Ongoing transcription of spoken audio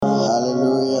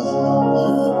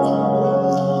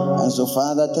So,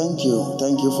 Father, thank you.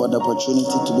 Thank you for the opportunity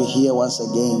to be here once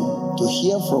again, to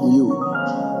hear from you.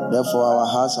 Therefore, our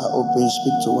hearts are open.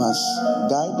 Speak to us.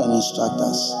 Guide and instruct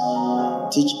us.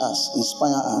 Teach us.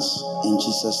 Inspire us. In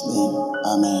Jesus' name.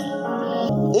 Amen.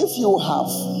 If you have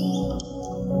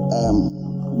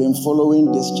been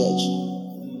following this church,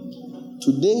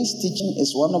 today's teaching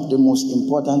is one of the most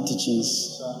important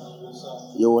teachings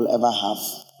you will ever have.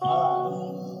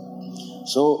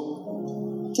 So,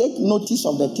 take notice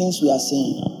of the things we are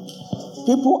saying.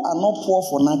 People are not poor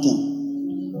for nothing.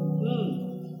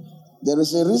 There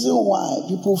is a reason why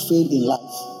people fail in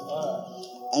life.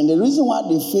 And the reason why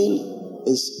they fail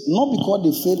is not because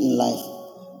they fail in life,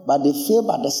 but they fail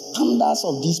by the standards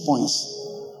of these points.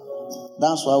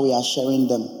 That's why we are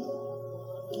sharing them.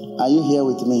 Are you here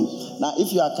with me? Now,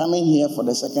 if you are coming here for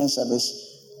the second service,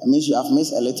 it means you have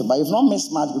missed a little, but you've not missed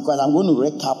much because I'm going to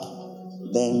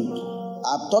recap. Then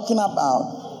I'm talking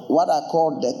about what I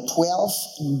call the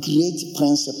 12 great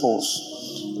principles.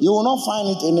 You will not find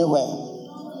it anywhere.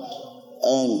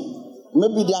 And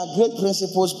maybe there are great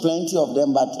principles, plenty of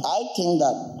them, but I think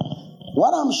that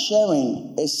what I'm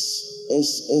sharing is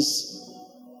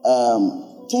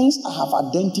things I have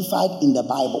identified in the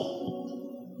Bible.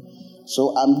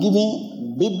 So I'm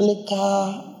giving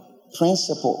biblical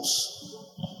principles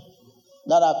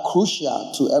that are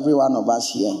crucial to every one of us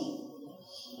here.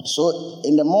 So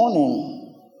in the morning,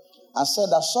 I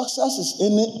said that success is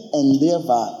any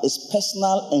endeavor is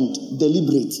personal and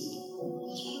deliberate.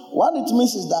 What it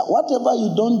means is that whatever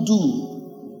you don't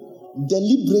do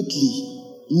deliberately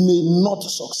may not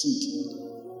succeed.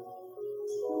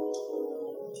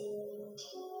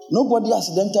 Nobody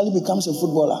accidentally becomes a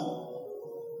footballer.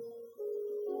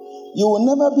 You will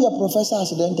never be a professor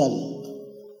accidentally.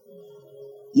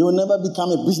 You will never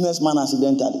become a businessman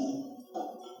accidentally.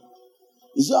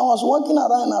 You see, I was walking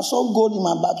around and I saw gold in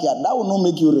my backyard. That will not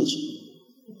make you rich.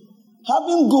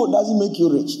 Having gold doesn't make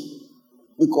you rich.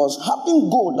 Because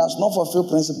having gold does not fulfill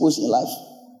principles in life.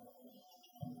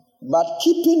 But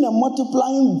keeping and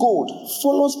multiplying gold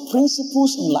follows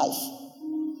principles in life,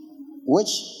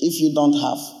 which if you don't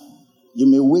have, you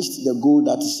may waste the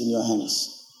gold that is in your hands.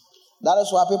 That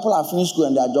is why people are finished school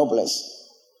and they are jobless.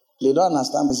 They don't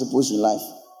understand principles in life.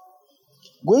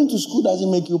 Going to school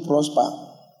doesn't make you prosper.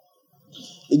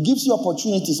 It gives you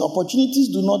opportunities. Opportunities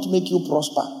do not make you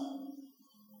prosper.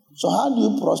 So how do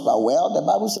you prosper? Well, the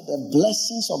Bible said the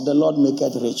blessings of the Lord make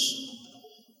it rich,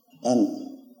 and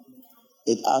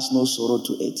it has no sorrow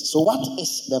to it. So what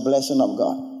is the blessing of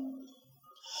God?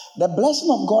 The blessing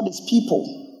of God is people.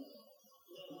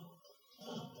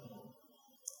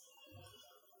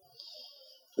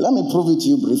 Let me prove it to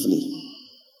you briefly.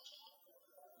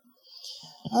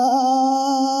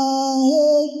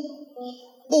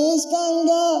 This can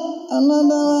go, another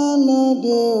one no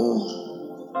do.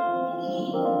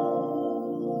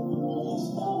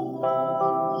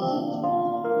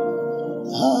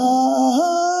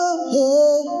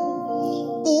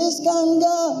 This can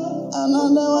go,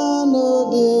 another one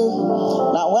no do.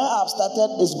 Now, where I've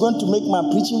started is going to make my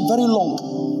preaching very long.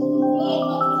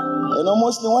 You know,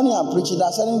 mostly when you are preaching, there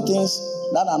are certain things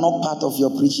that are not part of your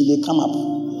preaching. They come up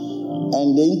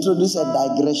and they introduce a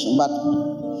digression. But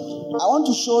I want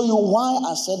to show you why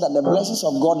I said that the blessings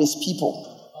of God is people.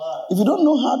 If you don't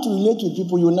know how to relate with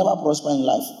people, you will never prosper in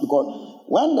life. Because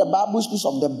when the Bible speaks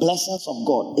of the blessings of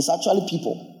God, it's actually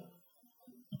people.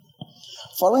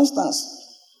 For instance,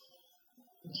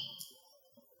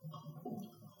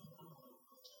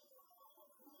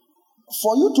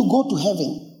 for you to go to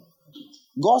heaven,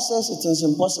 God says it is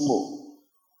impossible.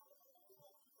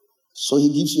 So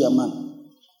he gives you a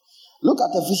man. Look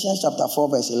at Ephesians chapter 4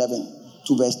 verse 11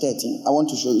 to verse 13. I want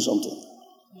to show you something.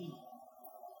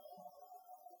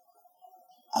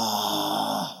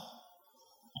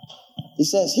 He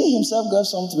says, he himself gave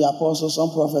some to be apostles, some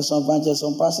prophets, some evangelists,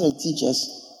 some pastors and teachers.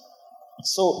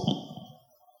 So,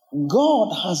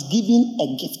 God has given a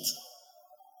gift.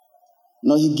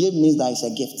 No, he gave means that it's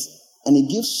a gift. And he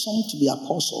gives some to be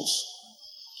apostles,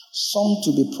 some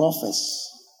to be prophets,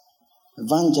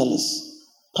 evangelists,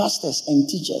 pastors and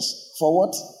teachers. For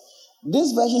what?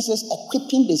 This version says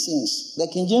equipping the saints. The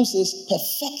King James says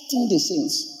perfecting the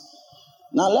saints.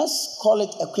 Now let's call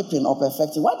it equipping or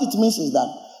perfecting. What it means is that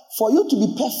for you to be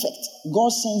perfect, God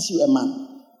sends you a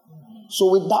man. So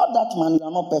without that man, you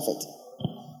are not perfect.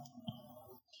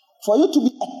 For you to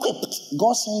be equipped,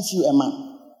 God sends you a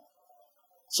man.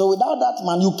 So without that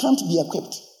man, you can't be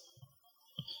equipped.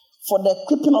 For the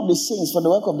equipping of the saints, for the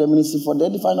work of the ministry, for the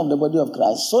edifying of the body of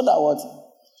Christ, so that what?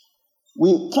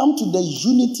 We come to the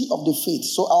unity of the faith.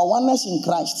 So our oneness in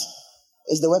Christ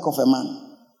is the work of a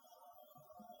man.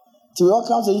 So we all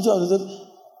come to the unity of the faith.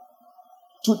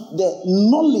 to the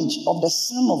knowledge of the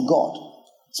Son of God.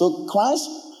 So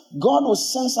God will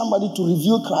send somebody to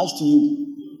reveal Christ to you.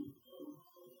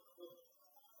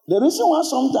 The reason why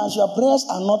sometimes your prayers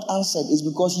are not answered is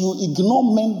because you ignore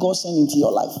men God sent into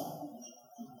your life.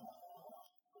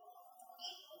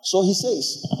 So he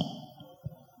says,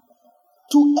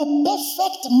 to a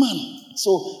perfect man.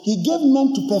 So he gave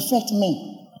men to perfect men.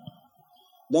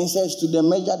 Then he says, to the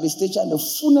measure, the stature, and the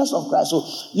fullness of Christ. So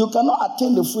you cannot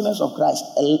attain the fullness of Christ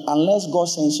unless God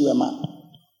sends you a man.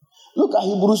 Look at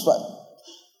Hebrews 5.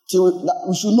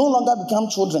 We should no longer become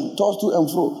children, tossed to and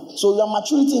fro. So your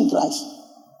maturity in Christ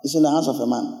is in the hands of a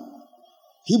man.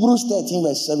 Hebrews 13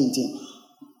 verse 17.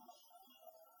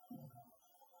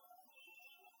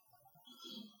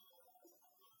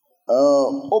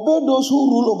 Obey those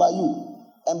who rule over you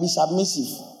and be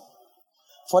submissive.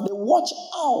 For they watch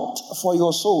out for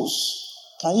your souls.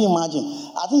 Can you imagine?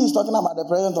 I think he's talking about the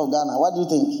president of Ghana. What do you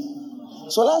think?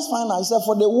 So let's find out. He said,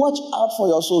 for they watch out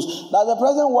for your souls. Does the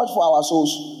president watch for our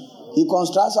souls? He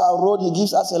constructs our road, he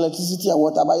gives us electricity and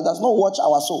water, but he does not watch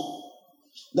our soul.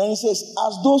 Then he says,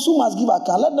 as those who must give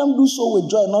account, let them do so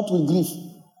with joy, not with grief.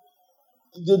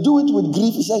 If they do it with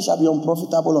grief, he says, it shall be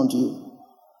unprofitable unto you.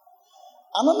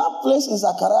 Another place in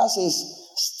Zechariah says,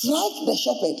 strike the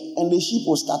shepherd and the sheep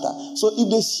will scatter. So if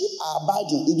the sheep are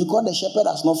abiding, it's because the shepherd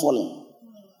has not fallen.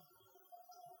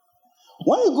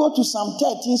 When you go to Psalm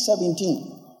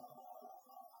 13:17,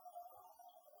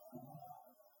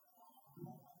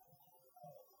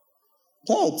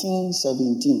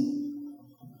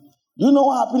 do you know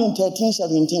what happened in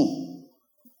 13:17?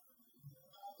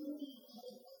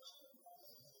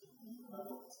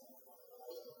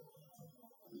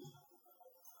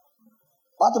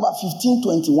 What about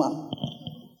 15:21?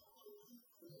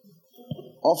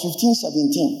 Or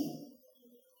 15:17?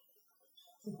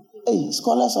 Hey,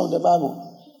 scholars of the Bible,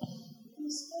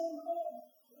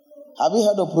 have you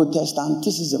heard of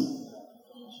Protestantism?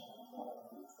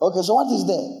 Okay, so what is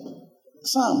there?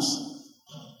 Psalms.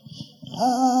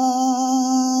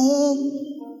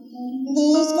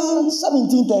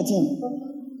 17:13.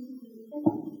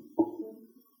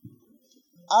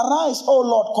 Arise, O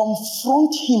Lord,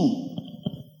 confront him.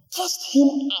 Cast him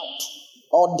out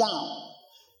or down.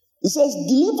 It says,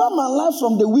 deliver my life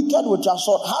from the wicked with your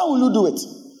sword. How will you do it?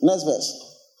 Next verse.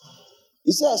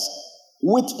 It says,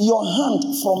 with your hand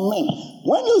from men.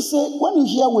 When you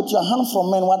hear with your hand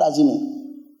from men, what does it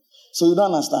mean? So you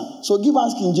don't understand. So give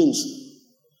us King James.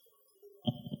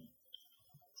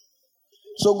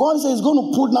 So God says he's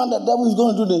going to put down the devil, he's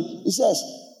going to do it says,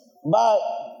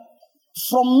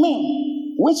 from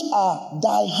men which are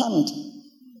thy hand.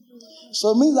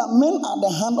 So it means that men are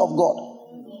the hand of God.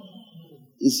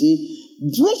 You see,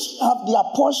 which have their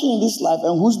portion in this life,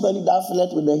 and whose belly thou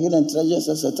filleth with the hidden treasures,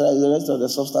 etc., is the rest of the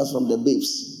substance from the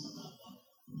babes.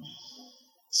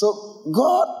 So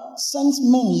God sends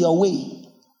men your way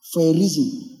for a reason.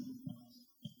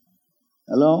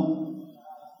 Hello?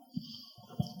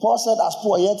 Paul said, as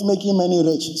poor, yet making many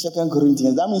rich. 2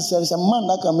 Corinthians. That means there is a man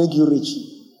that can make you rich.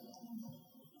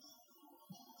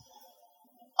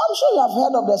 I'm sure you have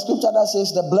heard of the scripture that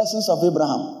says the blessings of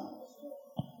Abraham.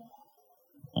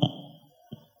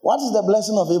 What is the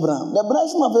blessing of Abraham? The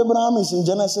blessing of Abraham is in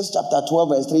Genesis chapter 12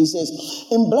 verse 3. He says,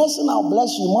 in blessing I'll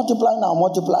bless you, multiplying I'll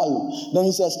multiply you. Then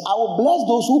he says, I will bless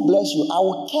those who bless you. I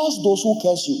will curse those who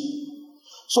curse you.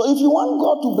 So if you want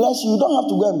God to bless you, you don't have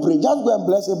to go and pray. Just go and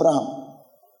bless Abraham.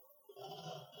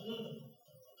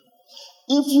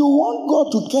 If you want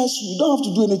God to curse you, you don't have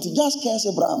to do anything. Just curse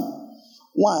Abraham.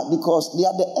 Why? Because they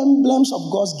are the emblems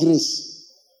of God's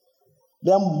grace.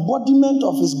 The embodiment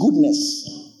of his goodness.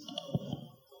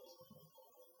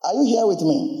 Are you here with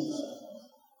me?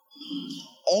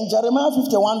 In Jeremiah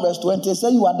 51 verse 20, it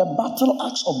says, you are the battle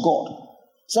axe of God.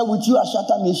 It says, with you are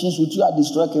shattered nations, with you are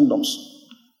destroyed kingdoms.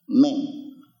 Men.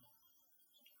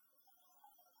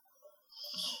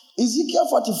 Ezekiel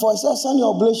 44, it says, send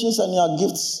your oblations and your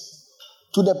gifts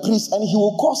to the priest, and he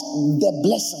will cause the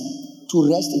blessing to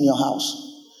rest in your house.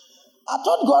 I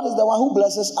thought God is the one who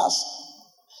blesses us.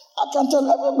 I can tell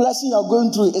every blessing you're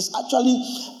going through is actually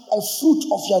a fruit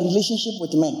of your relationship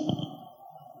with men.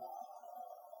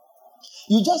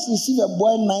 You just receive a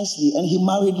boy nicely and he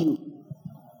married you.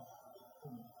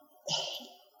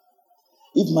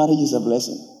 If marriage is a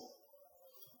blessing.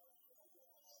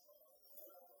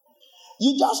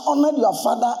 You just honored your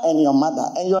father and your mother,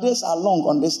 and your days are long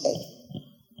on this earth.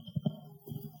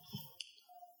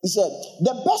 He said,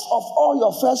 the best of all your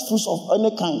first fruits of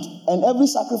any kind, and every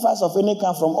sacrifice of any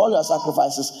kind from all your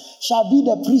sacrifices, shall be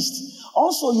the priest.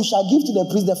 Also, you shall give to the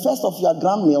priest the first of your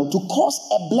grand meal to cause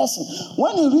a blessing.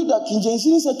 When you read the King James,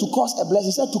 he said to cause a blessing.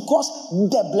 He said to cause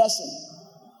the blessing.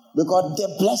 Because the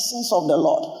blessings of the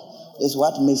Lord is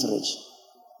what makes rich.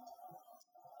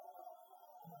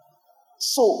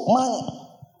 So my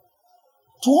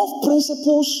 12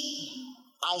 principles,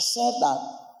 I said that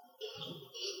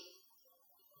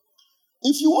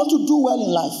if you want to do well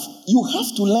in life, you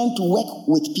have to learn to work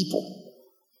with people.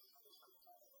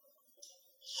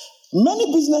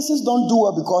 Many businesses don't do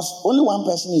well because only one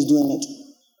person is doing it.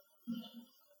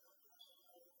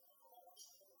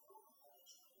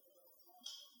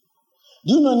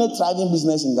 Do you know any thriving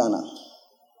business in Ghana?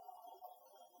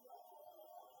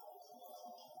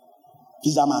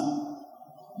 Pizza man.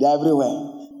 They're everywhere.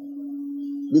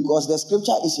 Because the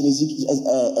scripture is in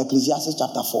Ecclesiastes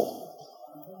chapter 4.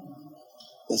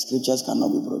 The scriptures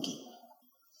cannot be broken.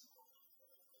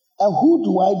 And who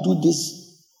do I do this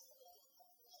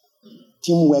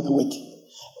teamwork with?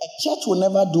 A church will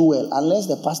never do well unless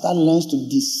the pastor learns to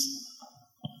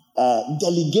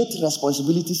delegate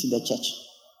responsibilities in the church.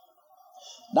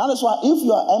 That is why if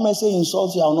your MSA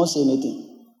insults you, I will not say anything.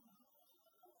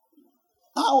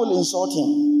 I will insult him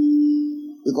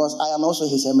because I am also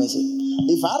his MSA.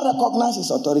 If I recognize his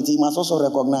authority, he must also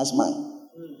recognize mine.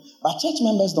 But church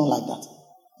members don't like that.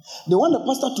 They want the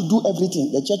pastor to do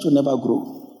everything. The church will never grow.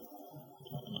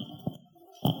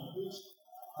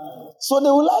 So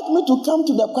they would like me to come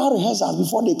to the choir rehearsals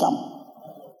before they come.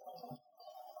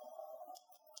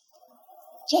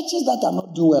 Churches that are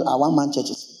not doing well are one-man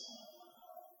churches.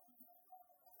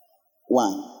 Why?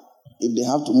 If they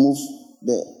have to move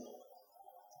the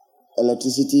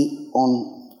electricity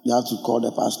on, they have to call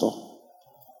the pastor.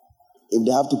 If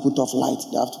they have to put off light,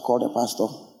 they have to call the pastor.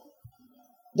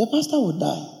 The pastor will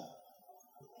die.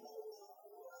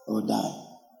 Will die.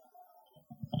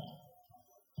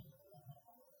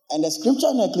 And the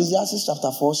scripture in Ecclesiastes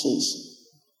chapter 4 says,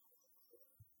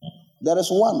 there is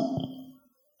one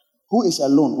who is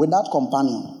alone without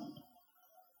companion.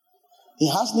 He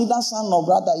has neither son nor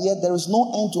brother, yet there is no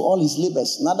end to all his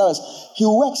labors. In other words, he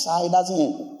works, he doesn't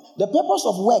end. The purpose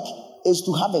of work is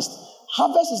to harvest.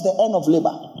 Harvest is the end of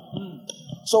labor.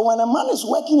 So when a man is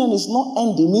working and is not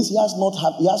ending, it means he has no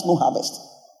harvest.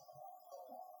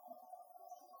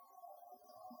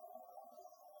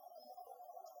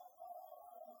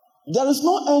 There is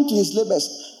no end to his labors,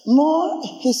 nor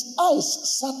his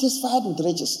eyes satisfied with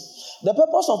riches. The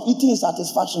purpose of eating is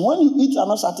satisfaction. When you eat, you are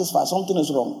not satisfied. Something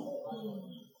is wrong.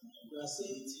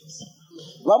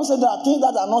 The Bible said there are things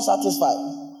that are not satisfied.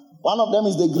 One of them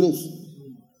is the grave.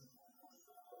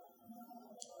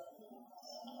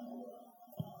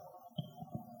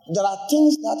 There are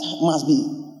things that must be.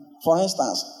 For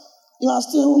instance, you are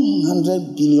still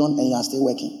 100 billion and you are still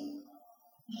working.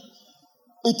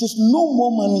 It is no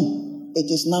more money. It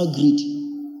is now greed.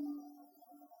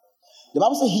 The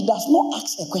Bible says he does not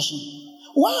ask a question.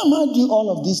 Why am I doing all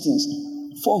of these things?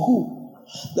 For who?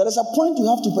 There is a point you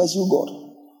have to pursue God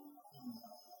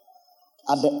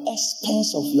at the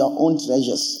expense of your own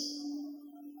treasures.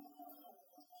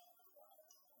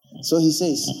 So he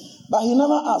says, but he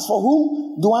never asks, for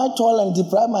whom do I toil and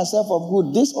deprive myself of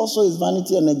good? This also is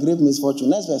vanity and a grave misfortune.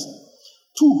 Next verse.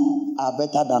 2 are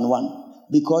better than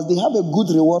 1 because they have a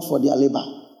good reward for their labor.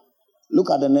 Look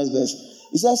at the next verse.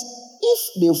 It says, if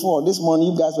they fall, this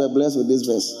morning you guys were blessed with this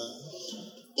verse.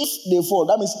 If they fall,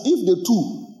 that means if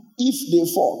they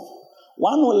fall,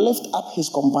 one will lift up his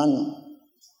companion.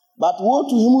 But woe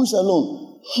to him who is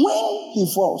alone when he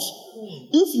falls.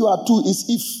 If you are two, is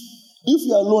if. If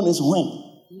you are alone, is when.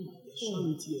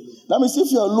 That means if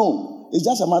you are alone, it's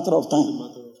just a matter of time.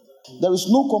 There is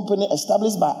no company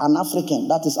established by an African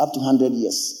that is up to 100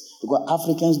 years. Because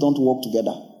Africans don't work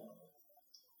together.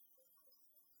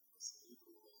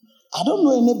 I don't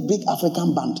know any big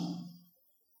African band.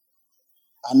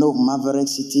 I know of Maverick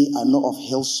City. I know of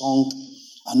Hillsong.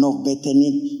 I know of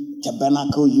Bethany,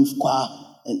 Tabernacle Youth Choir.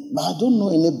 But I don't know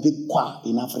any big choir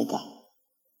in Africa.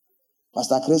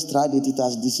 Pastor Chris tried it. It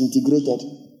has disintegrated.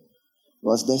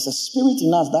 Because there's a spirit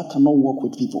in us that cannot work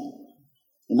with people.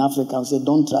 In Africa, we say,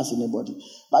 don't trust anybody.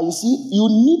 But you see, you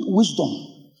need wisdom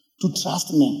to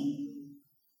trust men.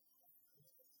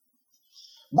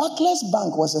 Barclays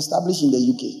Bank was established in the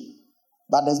UK.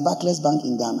 But there's Barclays Bank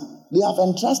in Ghana. They have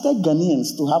entrusted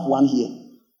Ghanaians to have one here.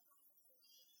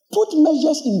 Put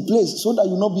measures in place so that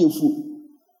you will not be a fool.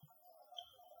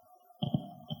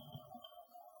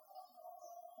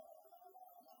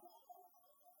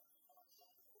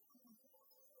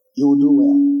 You will do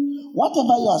well.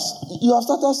 Whatever you have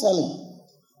started selling,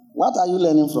 what are you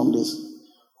learning from this?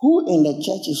 Who in the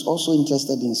church is also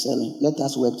interested in selling? Let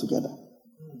us work together.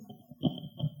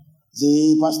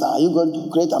 Say, Pastor, are you going to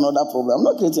create another problem? I'm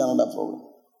not creating another problem.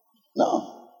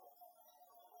 No.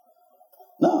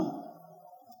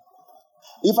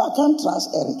 If I can't trust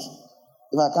Eric,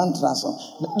 if I can't trust him,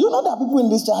 do you know there are people in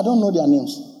this church, I don't know their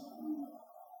names.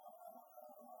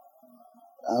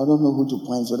 I don't know who to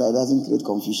point so that it doesn't create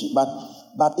confusion.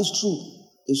 But it's true.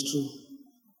 It's true.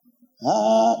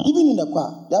 Even in the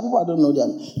choir, there are people I don't know their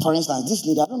name. For instance, this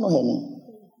lady, I don't know her name.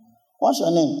 What's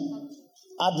your name?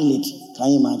 Adelaide.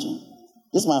 Can you imagine?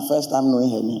 This is my first time knowing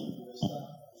her name.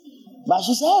 But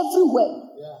she's everywhere.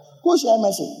 Who's your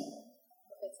MSA?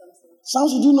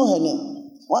 Samson, do you know her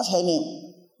name? What's her name?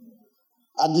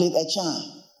 Adelaide Echan.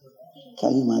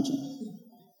 Can you imagine?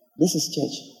 This is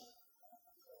church.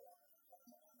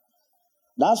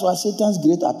 That's why Satan's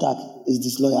great attack is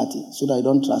disloyalty, so that you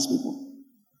don't trust people.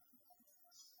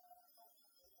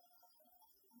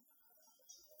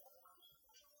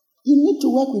 You need to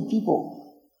work with people.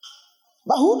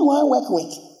 But who do I work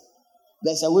with?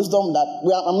 There's a wisdom that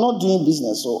I'm not doing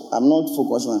business, so I'm not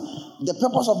focused on. The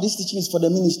purpose of this teaching is for the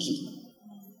ministry.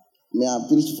 May I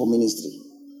preach for ministry?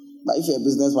 But if you're a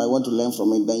businessman, you want to learn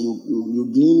from it, then you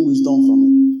glean wisdom from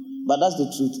it. But that's the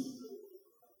truth.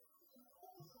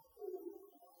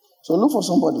 So look for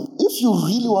somebody. If you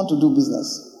really want to do business,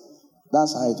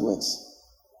 that's how it works.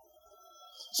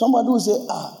 Somebody will say,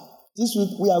 this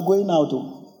week we are going out.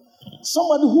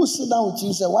 Somebody who will sit down with you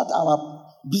and say, what are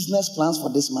our business plans for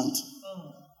this month?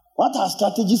 What are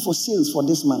strategies for sales for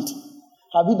this month?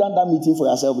 Have you done that meeting for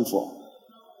yourself before?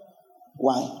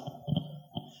 Why?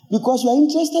 Because you are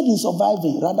interested in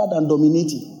surviving rather than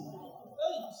dominating.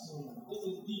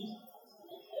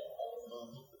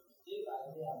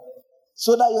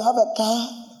 So that you have a car,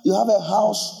 you have a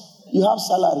house, you have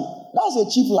salary. That's a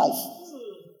cheap life.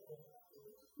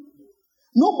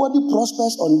 Nobody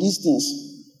prospers on these things.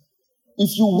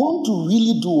 If you want to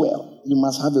really do well, you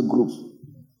must have a group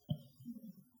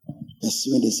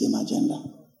pursuing the same agenda.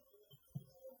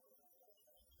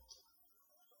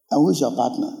 And who is your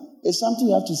partner? It's something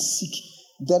you have to seek.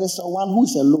 There is someone who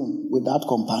is alone without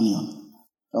companion.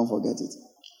 Don't forget it.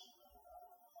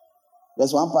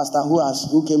 There's one pastor who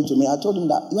came to me. I told him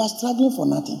that you are struggling for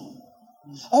nothing.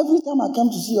 Every time I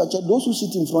come to see your church, those who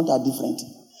sit in front are different.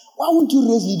 Why won't you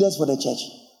raise leaders for the church?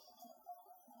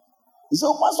 He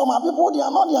said, Pastor, my people, they are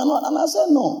not. And I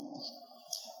said, no.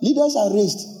 Leaders are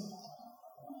raised.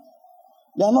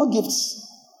 They are not gifts.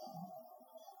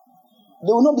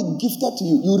 They will not be gifted to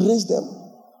you. You raise them.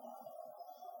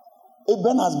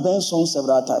 Ben has burned songs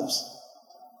several times.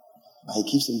 But he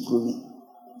keeps improving.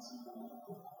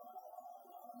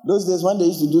 Those days when they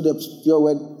used to do the pure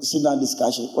word sit-down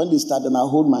discussion, when they started, I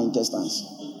hold my intestines.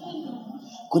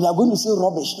 Because they are going to say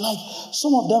rubbish. Like,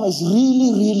 some of them is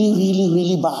really, really, really,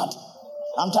 really bad.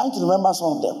 I'm trying to remember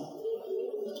some of them.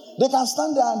 They can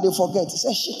stand there and they forget. They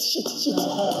say, shit.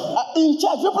 In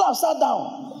church, people have sat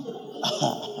down.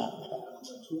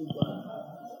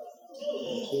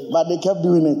 But they kept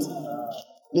doing it.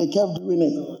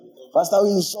 Pastor, we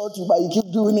insult you, but you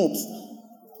keep doing it.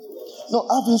 No,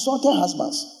 I've insulted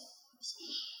husbands.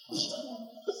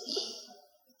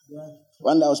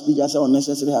 One day I was speaking, I said,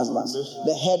 unnecessary husbands.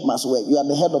 The head must work. You are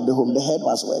the head of the home. The head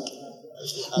must work.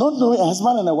 Not knowing a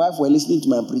husband and a wife were listening to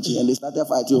my preaching and they started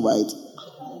fighting over it.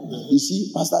 You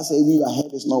see, Pastor said, your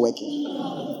head is not working.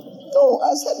 No,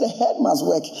 I said the head must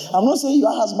work. I'm not saying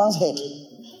your husband's head.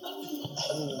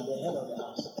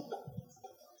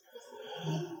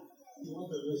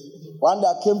 One day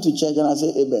I came to church and I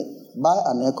said, Eben, buy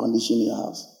an air conditioner in your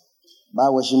house. Buy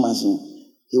a washing machine.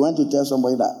 He went to tell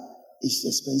somebody that it's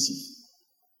expensive.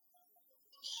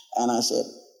 And I said,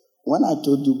 when I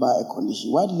told you buy a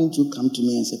conditioner, why didn't you come to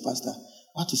me and say, Pastor,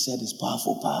 what you said is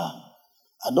powerful power.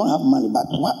 I don't have money, but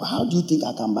how do you think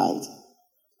I can buy it?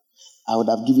 I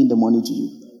would have given the money to you.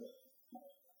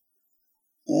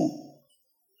 Yeah.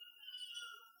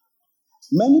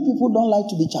 Many people don't like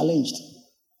to be challenged.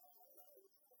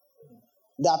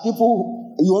 There are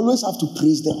people, you always have to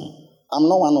praise them. I'm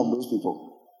not one of those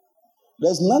people.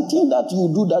 There's nothing that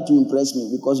you do that will impress me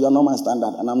because you are not my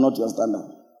standard and I'm not your standard.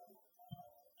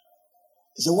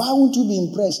 He said, why won't you be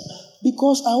impressed?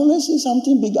 Because I always see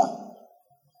something bigger.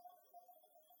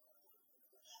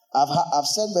 I've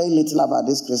said very little about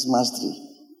this Christmas tree.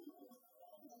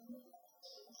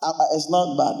 It's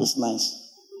not bad, it's nice.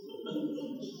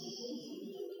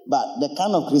 But the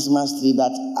kind of Christmas tree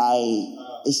that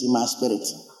is in my spirit.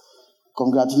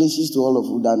 Congratulations to all of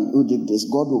you who did this.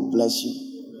 God will bless you.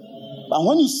 But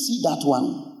when you see that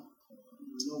one,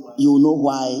 you will know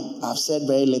why I've said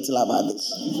very little about this.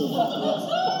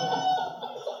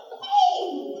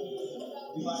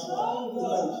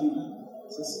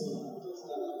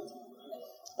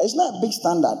 It's not a big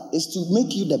standard. It's to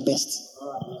make you the best.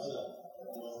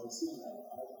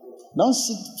 Don't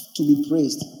seek to be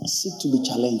praised. Seek to be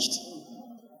challenged.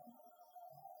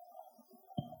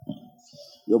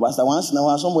 Your pastor, once in a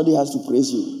while, somebody has to praise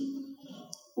you.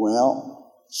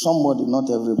 Well, somebody,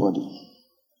 not everybody.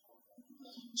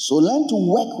 So learn to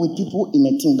work with people in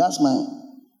a team. That's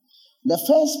the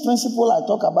first principle I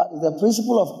talk about is the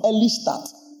principle of early start.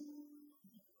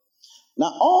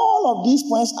 Now, all of these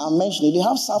points I'm mentioning, they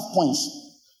have sub-points.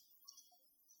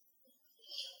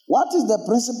 What is the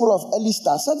principle of early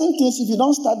start? Certain things, if you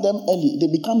don't start them early,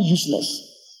 they become useless.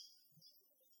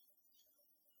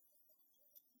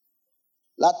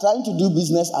 Like trying to do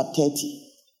business at 30.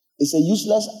 It's a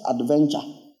useless adventure.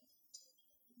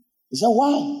 You say,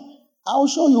 why? I'll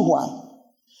show you why.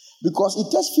 Because it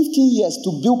takes 15 years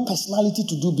to build personality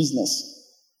to do business.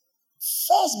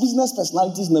 First business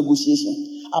personality is negotiation,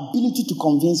 ability to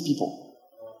convince people.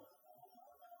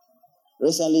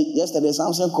 Yesterday,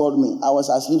 Samson called me. I was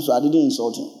asleep, so I didn't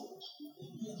insult him.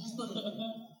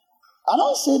 I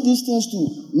don't say these things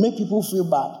to make people feel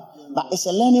bad, but it's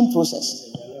a learning process.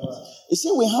 You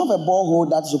see, we have a borehole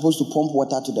that's supposed to pump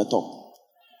water to the top.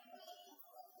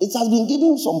 It has been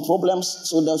giving some problems,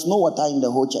 so there's no water in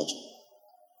the whole church.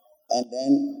 And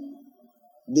then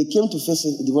they came to face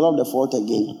it, develop the fault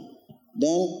again.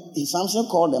 Then Samson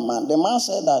called the man. The man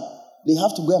said that they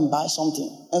have to go and buy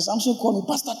something. And Samson called me,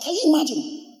 Pastor, can you imagine?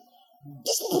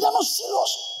 These people are not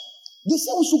serious. They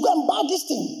say we should go and buy this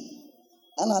thing.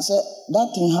 And I said,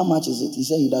 that thing, how much is it? He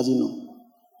said he doesn't know.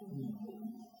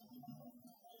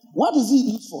 What is it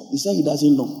used for? He said he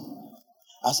doesn't know.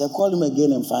 I said, call him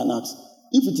again and find out.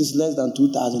 If it is less than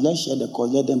 2,000, let's share the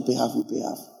cost. Let them pay half, we pay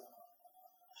half.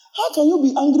 How can you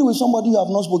be angry with somebody you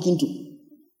have not spoken to?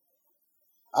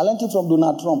 I learned it from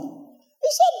Donald Trump.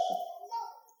 He said,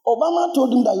 Obama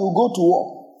told him that you will go to war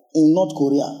in North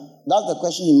Korea. That's the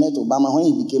question he met Obama when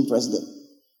he became president.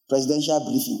 Presidential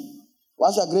briefing.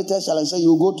 What's your greatest challenge? He said,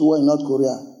 you will go to war in North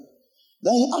Korea.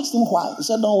 Then he asked him why. He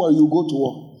said, don't worry, you go to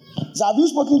war. He said, have you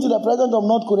spoken to the president of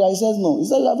North Korea? He says, no. He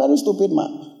said, you are a very stupid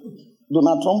man.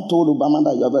 Donald Trump told Obama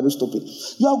that you are very stupid.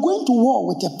 You are going to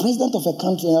war with the president of a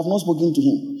country and you have not spoken to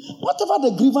him. Whatever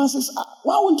the grievances are,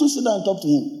 why won't you sit down and talk to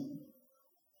him?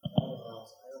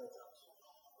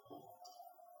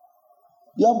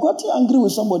 You have gotten angry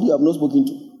with somebody you have not spoken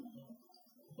to.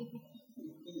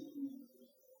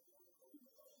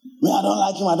 Me, I don't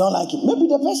like him, I don't like him.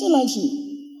 Maybe the person likes you.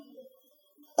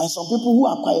 And some people who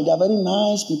are quiet, they are very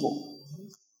nice people.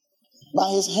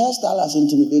 But his hairstyle has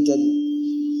intimidated you.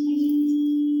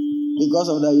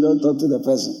 Because of that, you don't talk to the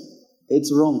person.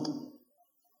 It's wrong.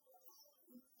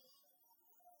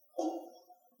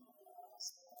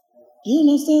 Do you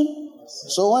understand?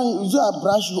 So when you I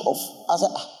brush you off, I say,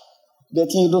 the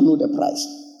thing you don't know the price.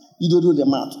 You don't know the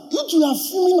amount. You are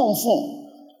filming on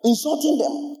phone, insulting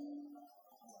them.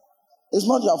 It's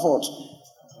not your fault.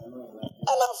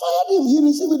 And I fired him. He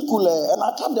received it cool, and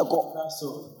I cut the call.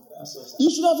 You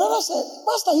should have ever said,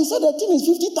 Pastor, he said the thing is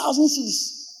 50,000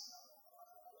 cedis.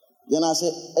 Then I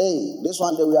said, hey, this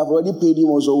one that we have already paid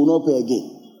him, so we will not pay again.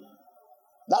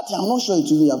 That thing, I'm not sure it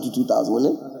will be up to 2,000, will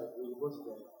it?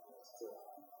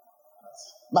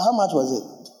 But how much was it?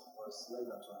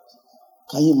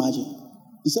 Can you imagine?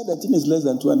 He said the thing is less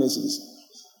than 200 cedis.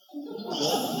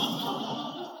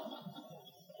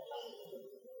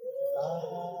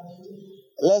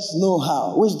 Let's know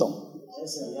how. Wisdom.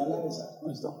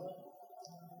 Wisdom.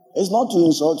 It's not to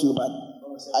insult you, but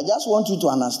I just want you to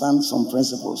understand some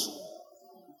principles.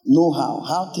 Know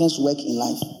how things work in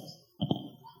life.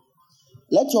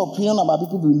 Let your opinion about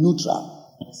people be neutral,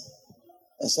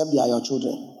 except they are your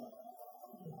children.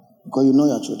 Because you know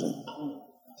your children.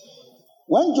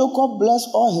 When Jacob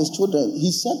blessed all his children,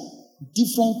 he said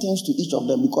different things to each of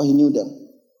them because he knew them.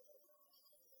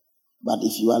 But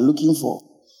if you are looking for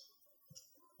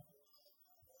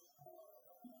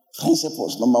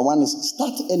principles, number one is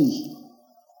start early.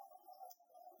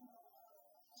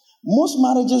 Most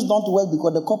marriages don't work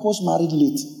because the couples married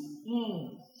late.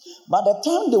 By the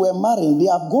time they were married, they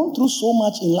have gone through so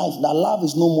much in life that love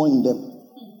is no more in them.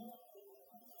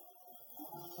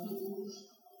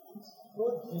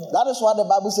 That is why the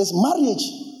Bible says marriage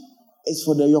is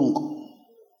for the young.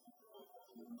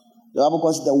 The Bible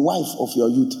calls it the wife of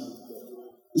your youth.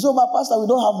 So, but Pastor, we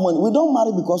don't have money. We don't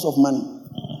marry because of money.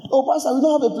 Oh, Pastor, we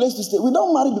don't have a place to stay. We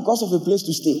don't marry because of a place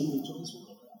to stay.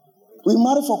 We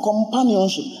marry for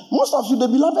companionship. Most of you, the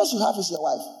beloveds you have is your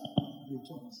wife.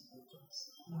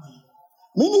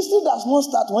 Ministry does not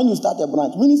start when you start a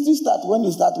branch. Ministry starts when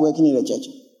you start working in a church.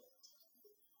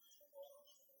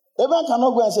 Everyone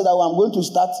cannot go and say that I'm going to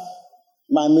start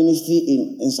my ministry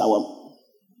in Sawam.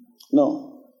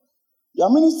 No. Your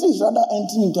ministry is rather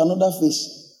entering into another phase.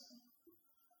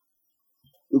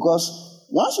 Because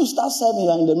once you start serving, you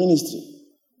are in the ministry.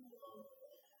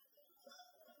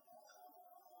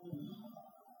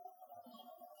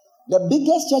 The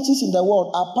biggest churches in the world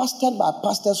are pastored by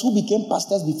pastors who became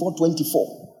pastors before 24.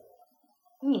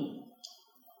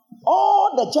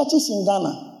 All the churches in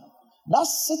Ghana,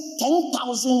 that's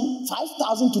 10,000,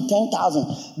 5,000 to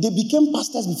 10,000. They became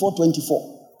pastors before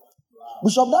 24.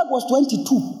 Bishop Dag was 22.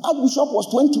 Archbishop was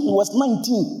 19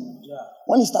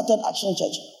 when he started Action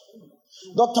Church.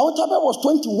 Dr. Otabe was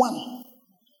 21.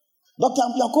 Dr.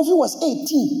 Ampiakofi was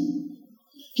 18.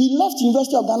 He left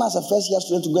University of Ghana as a first-year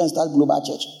student to go and start Global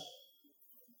Church.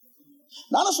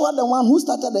 That is why the one who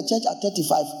started the church at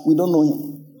 35, we don't know him.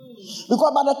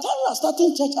 Because by the time you are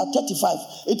starting church at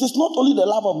 35, it is not only the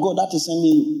love of God that is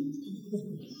sending you.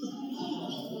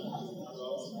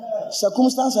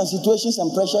 Circumstances and situations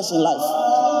and pressures in life.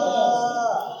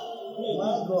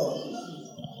 My God.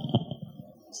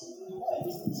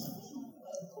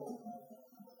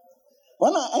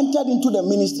 When I entered into the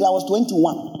ministry, I was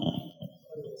 21.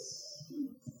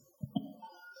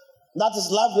 That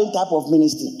is Love type of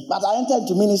ministry. But I entered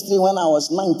into ministry when I was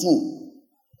 19.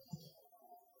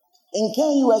 In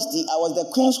Ken UST, I was the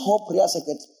Queen's Hope Prayer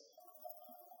Secretary.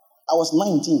 I was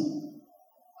 19.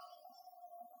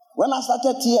 When I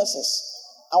started TSS,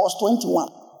 I was 21.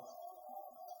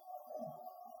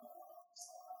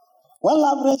 When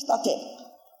Love started,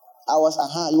 I was,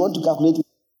 you want to calculate it?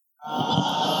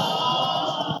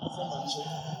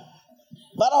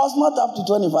 But I was not up to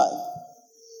 25.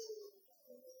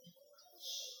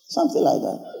 Something like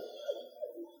that.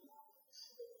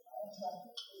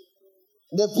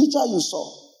 The picture you saw,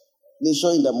 they show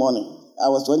in the morning, I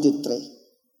was 23.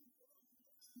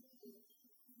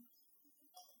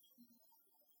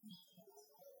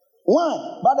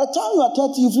 Why? By the time you are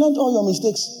 30, you've learned all your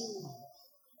mistakes.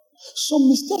 Some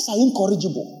mistakes are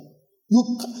incorrigible.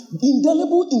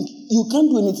 Indelible ink. You can't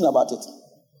do anything about it.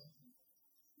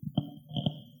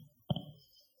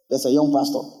 There's a young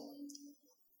pastor.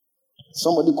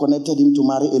 Somebody connected him to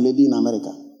marry a lady in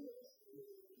America.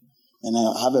 And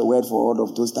I have a word for all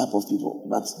of those type of people.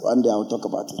 But one day I'll talk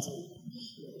about it.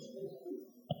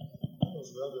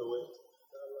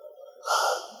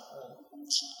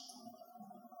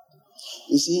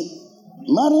 You see,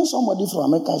 marrying somebody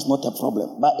from America is not a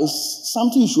problem. But it's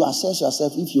something you should assess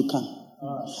yourself if you can.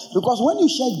 Because when you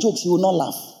share jokes, he will not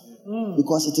laugh.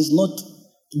 Because it is not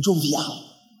jovial.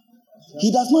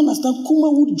 He does not understand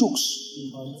Kumawood jokes.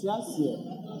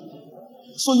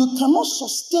 So you cannot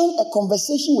sustain a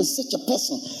conversation with such a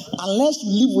person unless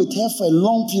you live with her for a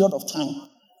long period of time.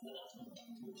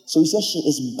 So he says she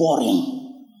is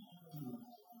boring.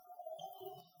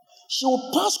 She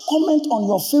will pass comment on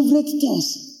your favorite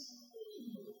things.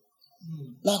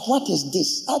 Like, what is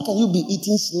this? How can you be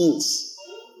eating snails?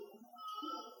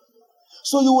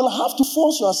 So you will have to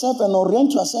force yourself and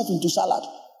orient yourself into salad,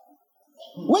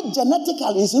 which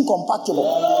genetically is incompatible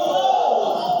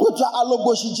with your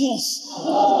alloboshi genes.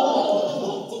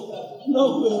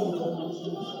 No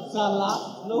way.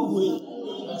 Salad, no way.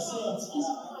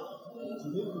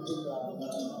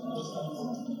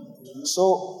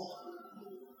 So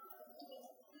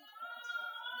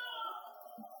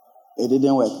it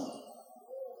didn't work.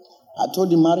 I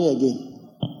told him, marry again.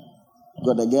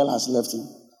 Because the girl has left him.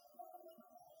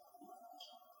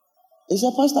 He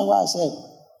said, Pastor, why? I said,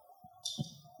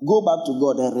 go back to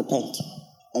God and repent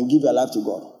and give your life to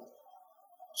God.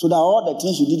 So that all the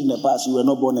things you did in the past, you were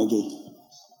not born again.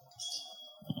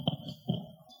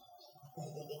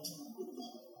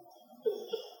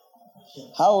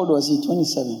 How old was he?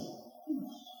 27.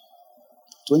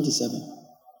 27.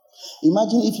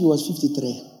 Imagine if he was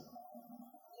 53.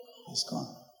 He's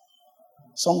gone.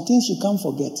 Some things you can't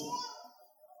forget.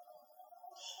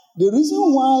 The reason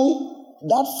why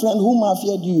that friend whom I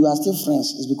feared you are still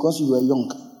friends is because you were young.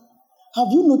 Have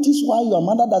you noticed why your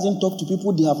mother doesn't talk to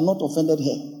people they have not offended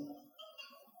her?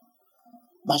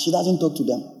 But she doesn't talk to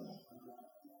them.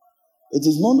 It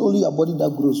is not only your body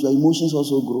that grows, your emotions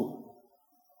also grow.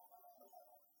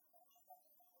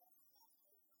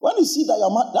 When you see that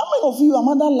that many of you, your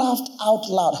mother laughed out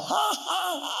loud, ha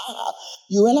ha ha ha,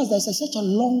 you realize there's such a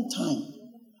long time.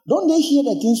 Don't they hear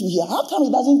the things we hear? How come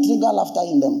it doesn't trigger laughter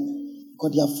in them?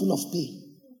 Because they are full of pain.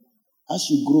 As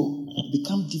you grow, it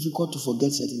becomes difficult to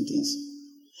forget certain things.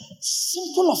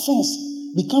 Simple offense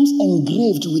becomes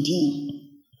engraved within.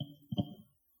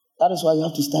 That is why you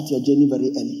have to start your journey very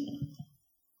early.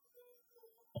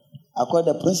 I call it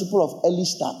the principle of early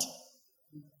start.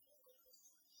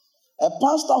 A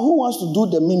pastor who wants to do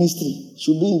the ministry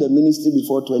should be in the ministry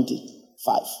before 25.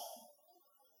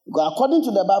 Because according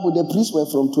to the Bible, the priests were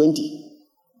from 20.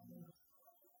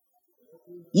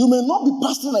 You may not be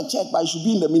pastoring a church, but you should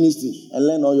be in the ministry and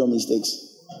learn all your mistakes.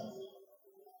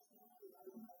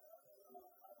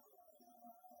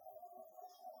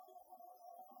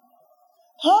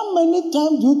 many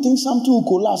times do you think something will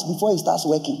collapse before it starts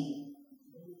working?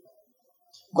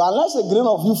 But unless a grain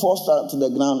of you falls to the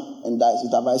ground and dies,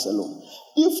 it abides alone.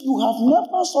 If you have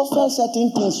never suffered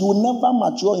certain things, you will never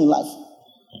mature in life.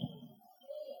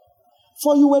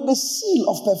 For you were the seal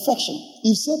of perfection.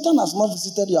 If Satan has not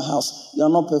visited your house, you are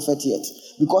not perfect yet.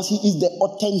 Because he is the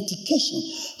authentication.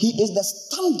 He is the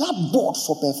standard board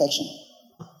for perfection.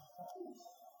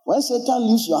 When Satan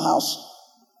leaves your house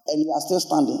and you are still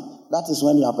standing, that is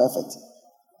when you are perfect.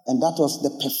 And that was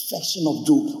the perfection of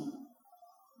Job.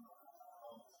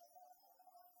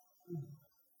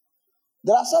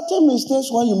 There are certain mistakes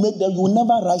when you make them, you will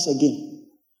never rise again.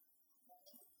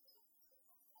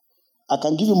 I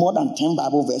can give you more than 10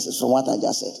 Bible verses from what I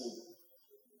just said.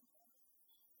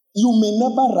 You may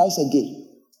never rise again.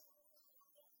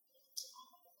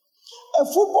 A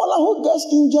footballer who gets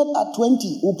injured at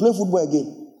 20 will play football again.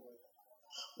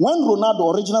 When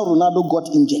original Ronaldo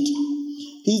got injured,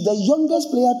 he's the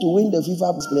youngest player to win the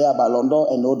FIFA player Ballon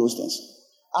d'Or and all those things.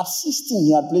 At 16,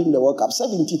 he had played in the World Cup.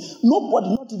 17,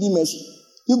 nobody, not even Messi.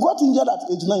 He got injured at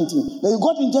age 19. Then he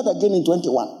got injured again in 21.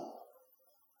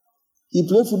 He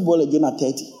played football again at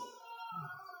 30.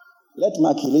 Let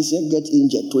Makelese get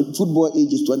injured. Football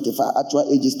age is 25.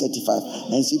 Actual age is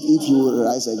 35. And see if he will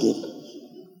rise again.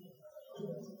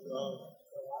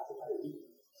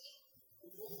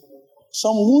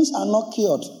 Some wounds are not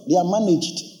cured. They are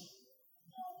managed.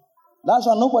 That's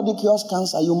why nobody cures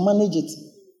cancer. You manage it.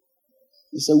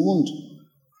 It's a wound.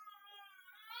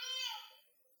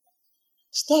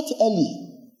 Start early.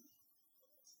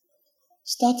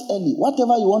 Start early.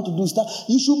 Whatever you want to do, start.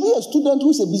 You should be a student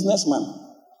who is a businessman.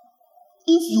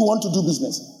 If you want to do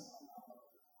business.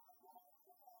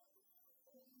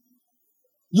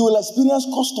 You will experience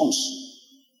customs.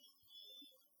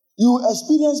 You will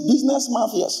experience business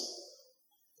mafias.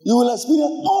 You will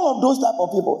experience all of those type of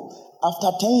people.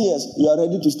 After 10 years, you are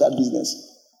ready to start business.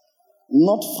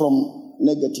 Not from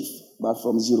negative, but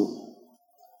from zero.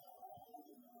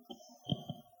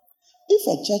 If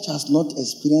a church has not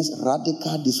experienced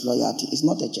radical disloyalty, it's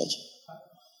not a church.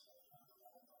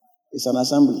 It's an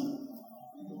assembly.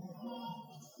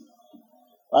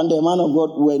 One day, a man of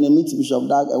God, we were in a meeting, Bishop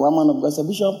Dag, and one man of God said,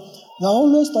 Bishop, you are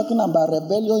always talking about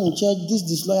rebellion in church, this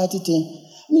disloyalty thing.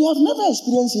 We have never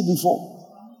experienced it before.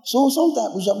 So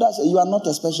sometimes Bishop Dag said, you are not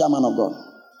a special man of God.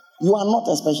 You are not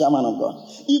a special man of God.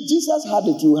 If Jesus had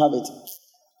it, you have it.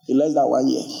 In less than 1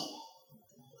 year.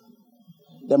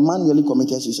 The man nearly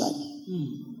committed suicide.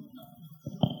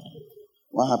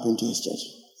 What happened to his church?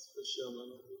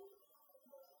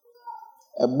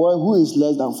 A boy who is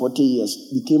less than 40 years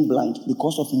became blind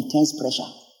because of intense pressure.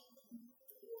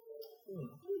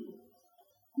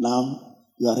 Now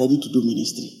you are ready to do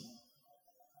ministry.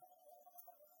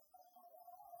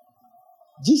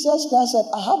 Jesus Christ said,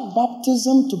 I have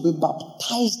baptism to be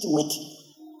baptized with.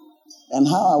 And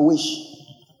how I wish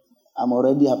I'm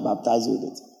already baptized with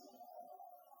it.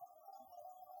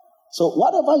 So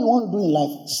whatever you want to do in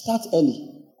life, start early.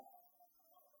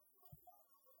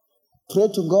 Pray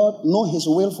to God, know His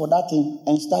will for that thing,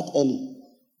 and start early.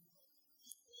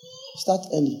 Start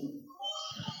early.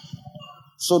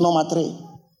 So number 3.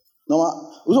 So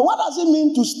what does it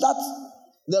mean to start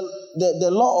the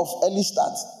law of early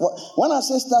start? When I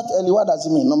say start early, what does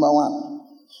it mean? Number 1,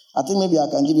 I think maybe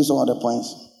I can give you some of the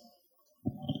points.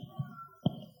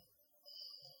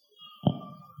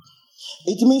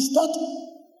 It means start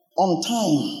on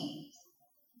time.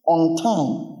 On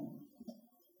time.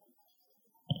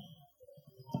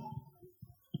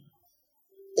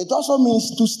 It also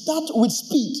means to start with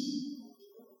speed.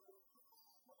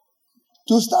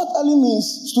 To start early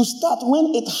means to start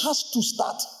when it has to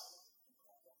start.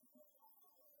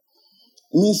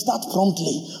 It means start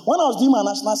promptly. When I was doing my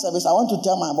national service, I went to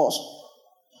tell my boss,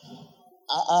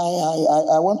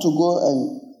 I want to go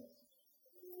and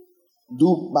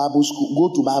do Bible school,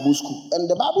 go to Bible school. And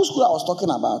the Bible school I was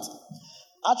talking about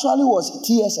actually was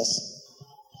TSS.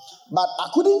 But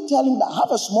I couldn't tell him that I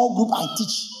have a small group I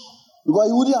teach because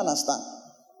he wouldn't understand.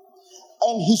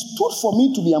 And he stood for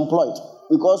me to be employed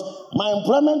because my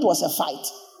employment was a fight.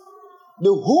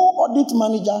 The whole audit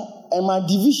manager and my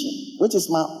division, which is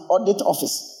my audit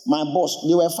office, my boss,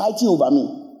 they were fighting over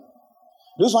me.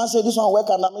 This one said, this one work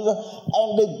under me. And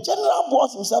the general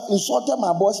boss himself insulted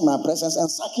my boss in my presence and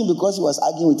sacked him because he was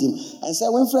arguing with him. And said,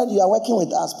 Winfred, you are working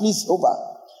with us, please, over.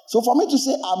 So for me to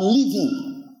say I'm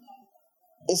leaving,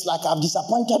 it's like I've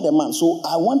disappointed the man. So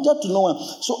I wanted to know him.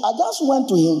 So I just went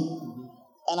to him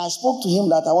and I spoke to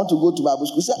him that I want to go to Bible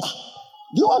school. He said,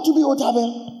 do you want to be Otabel?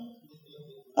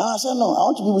 And I said, no, I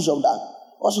want to be Bishop Dag.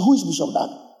 I said, who is Bishop Dag?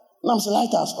 And I'm saying,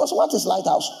 Lighthouse. I said, what is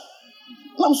Lighthouse?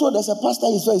 And I'm sure there's a pastor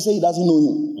he said he doesn't know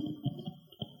him.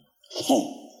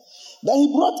 Then he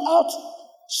brought out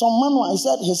some manual. He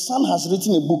said his son has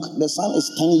written a book. The son is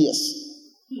 10 years.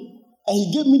 And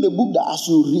he gave me the book that I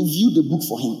should review the book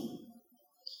for him.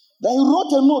 Then he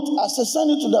wrote a note. I said, send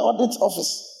it to the audit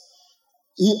office.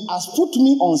 He has put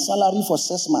me on salary for 6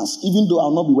 months, even though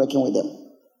I'll not be working with them.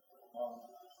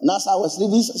 And as I was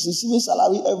receiving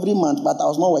salary every month, but I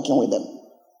was not working with them.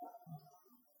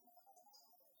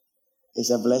 It's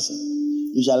a blessing.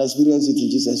 You shall experience it in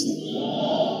Jesus' name.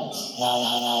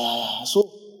 Yeah. So,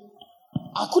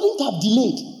 I couldn't have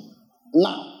delayed.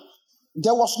 Now,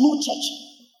 there was no church.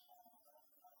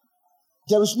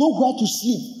 There is nowhere to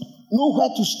sleep, nowhere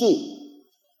to stay.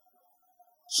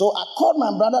 So I called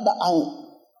my brother that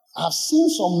I have seen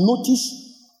some notice.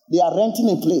 They are renting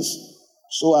a place.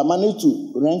 So I managed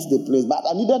to rent the place. But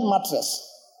I needed mattress.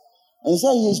 And he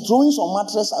said he's throwing some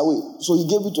mattress away. So he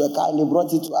gave it to a car and they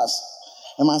brought it to us.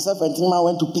 And myself and Tima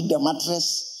went to pick the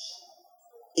mattress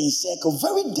in circle.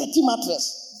 Very dirty mattress.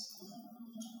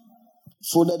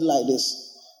 Folded like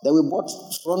this. Then we bought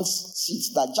front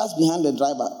seats that just behind the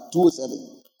driver, 207.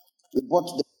 We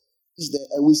bought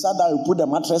and we sat down and put the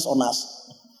mattress on us.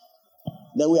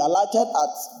 Then we alighted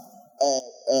at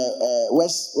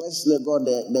West Legon,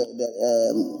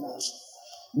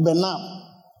 Benam.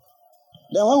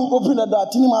 Then when we opened the door,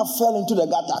 Tinima fell into the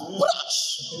gutter. Crash!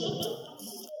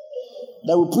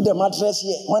 Then we put the mattress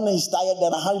here. When he's tired,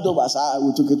 then I handed it over. So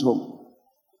we took it home.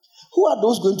 Who are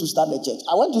those going to start the church?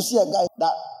 I went to see a guy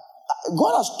that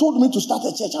God has told me to start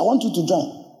a church. I want you to join.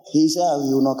 He said,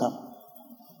 he will not come.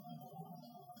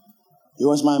 He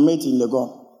was my mate in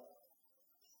Legon.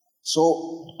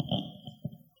 So,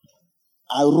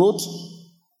 I wrote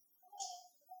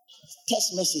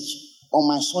text message on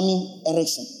my Sony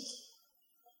Ericsson.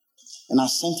 And I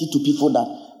sent it to people that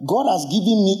God has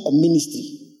given me a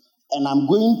ministry. And I'm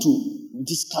going to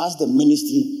discuss the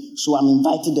ministry. So I'm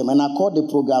inviting them. And I called the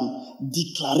program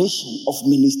Declaration of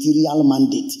Ministerial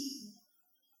Mandate.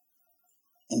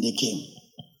 And they came.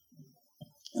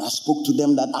 And I spoke to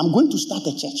them that I'm going to start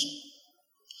a church.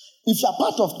 If you are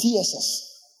part of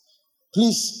TSS,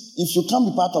 please, if you can't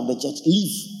be part of the church,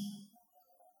 leave.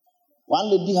 One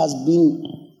lady has been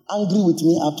angry with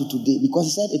me up to today because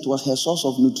she said it was her source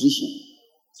of nutrition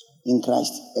in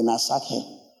Christ. And I sacked her.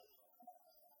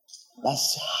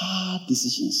 That's hard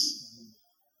decisions.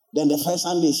 Then the first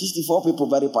Sunday, 64 people,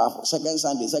 very powerful. Second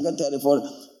Sunday, second, third, fourth.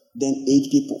 Then 8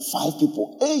 people, 5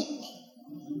 people. 8.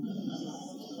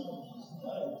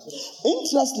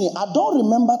 Interestingly, I don't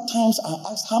remember times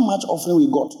I asked how much offering we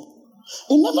got.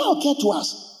 It never occurred to us.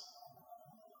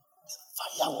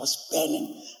 Fire was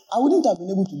burning. I wouldn't have been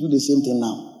able to do the same thing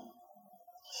now.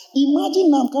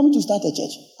 Imagine now I'm coming to start a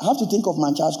church. I have to think of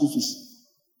my child's school fees.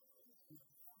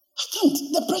 I can't.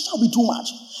 The pressure will be too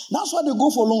much. That's why they go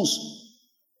for loans.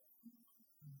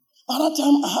 At that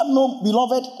time, I had no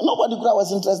beloved. Nobody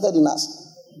was interested in us.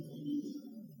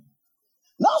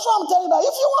 That's why I'm telling you that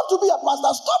if you want to be a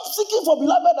pastor, stop seeking for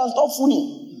beloved and stop fooling.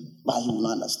 But you will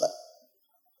not understand.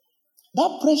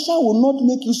 That pressure will not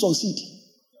make you succeed.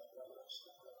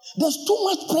 There's too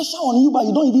much pressure on you, but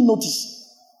you don't even notice.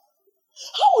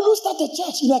 How will you start a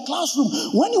church in a classroom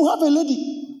when you have a lady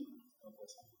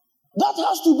that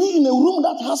has to be in a room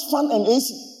that has fan and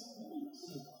AC?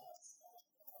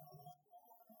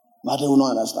 But they will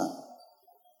not understand.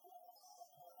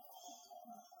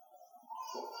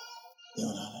 They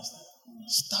will not understand.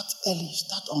 Start early,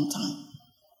 start on time.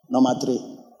 Number 3.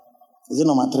 Is it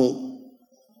number 3?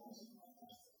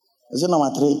 Is it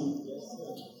number 3?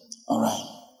 All right.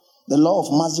 The law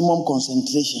of maximum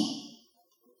concentration.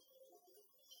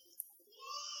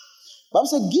 Bible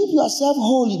says, give yourself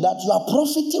wholly that your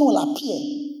profiting will appear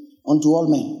unto all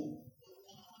men.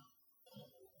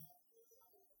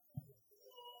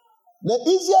 The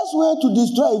easiest way to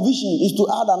destroy a vision is to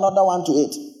add another one to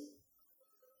it.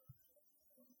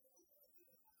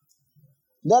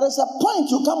 There is a point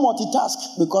you can't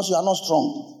multitask because you are not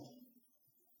strong.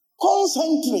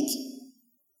 Concentrate.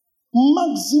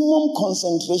 Maximum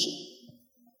concentration.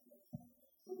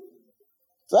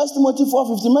 1 Timothy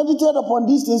 4:15. Meditate upon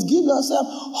these things. Give yourself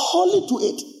wholly to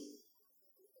it.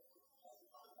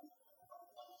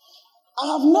 I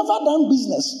have never done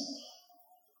business.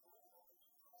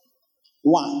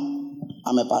 Why?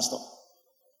 I'm a pastor.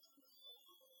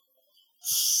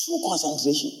 Full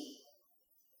concentration.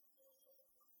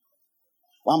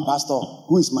 One pastor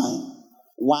who is my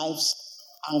wife's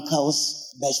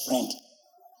uncle's best friend.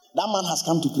 That man has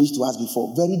come to preach to us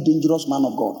before. Very dangerous man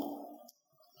of God.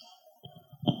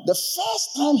 The first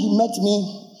time he met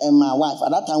me and my wife,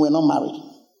 at that time we were not married,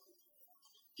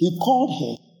 he called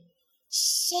her,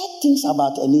 said things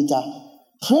about Anita,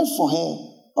 prayed for her.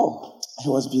 Oh, It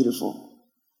was beautiful.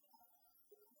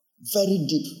 Very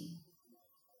deep.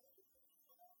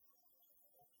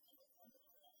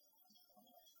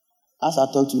 As I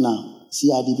talk to you now,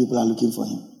 CID people are looking for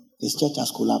him. His church has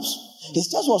collapsed. His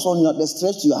church was on the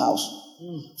stretch to your house.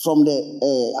 From the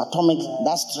atomic,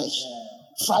 that stretch.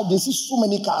 Friday, they see so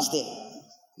many cars there.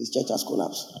 His church has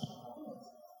collapsed.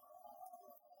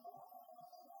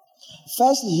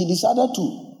 Firstly, he decided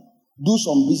to do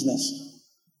some business.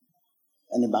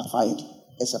 And he backfired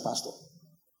as a pastor.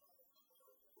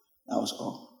 That was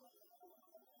all.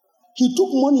 He took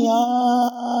money.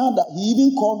 He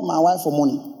even called my wife for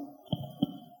money.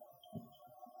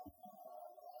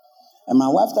 And my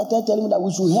wife started telling me that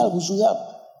we should help.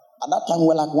 At that time, we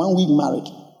were like 1 week married.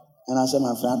 And I said,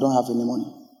 my friend, I don't have any money.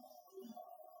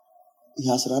 He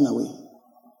has run away.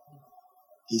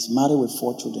 He's married with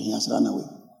 4 children. He has run away.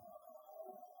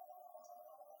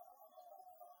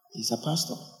 He's a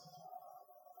pastor.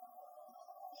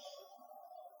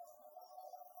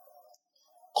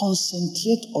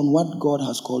 Concentrate on what God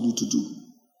has called you to do.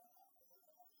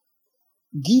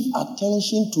 Give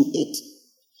attention to it.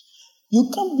 You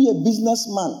can't be a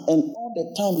businessman and all the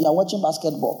time you are watching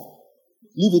basketball.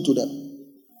 Leave it to them.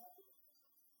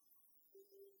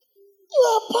 You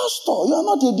are a pastor. You are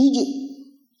not a DJ.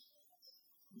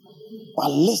 But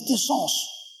listen songs.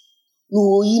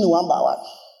 No, you know one by one.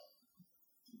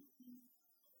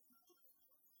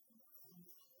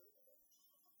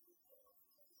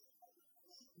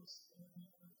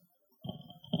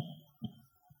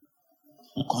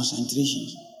 Concentration.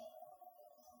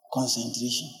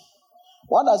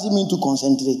 What does it mean to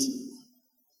concentrate?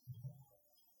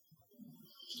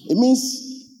 It means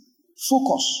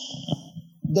focus,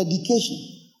 dedication.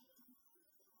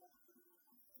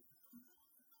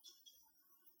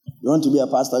 You want to be a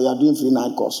pastor, you are doing free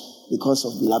night course because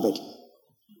of beloved.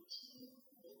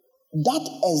 That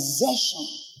exertion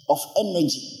of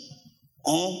energy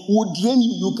would drain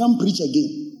you. You can't preach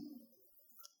again.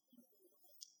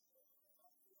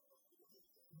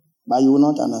 But you will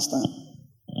not understand.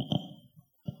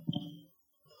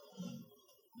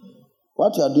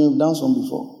 What you are doing, you've done some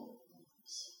before.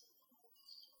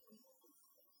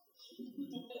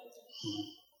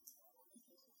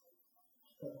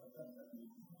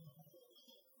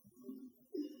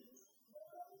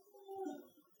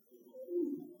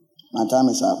 My time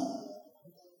is up.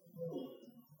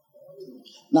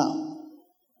 Now,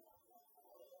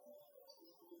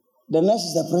 the next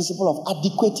is the principle of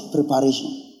adequate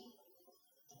preparation.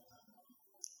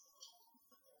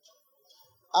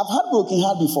 I've had broken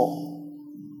heart before.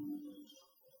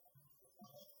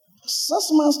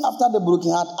 6 months after the broken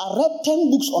heart, I read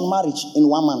 10 books on marriage in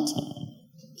 1 month.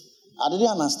 I didn't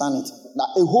understand it.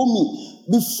 That a whole me.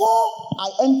 Before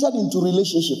I entered into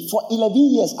relationship, for 11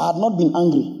 years, I had not been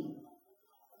angry.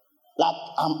 Like,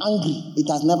 I'm angry.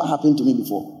 It has never happened to me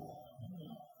before.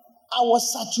 I was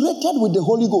saturated with the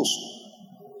Holy Ghost.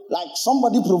 Like,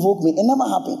 somebody provoked me. It never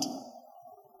happened.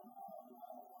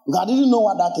 I didn't know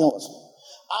what that thing was.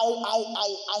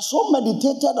 I so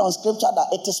meditated on scripture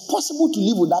that it is possible to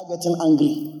live without getting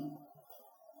angry.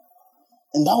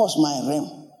 And that was my realm.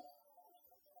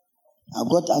 I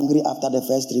got angry after the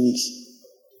first 3 weeks.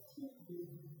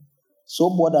 So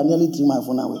bored, I nearly threw my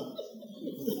phone away.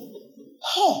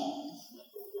 Hey,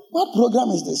 what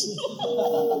program is this?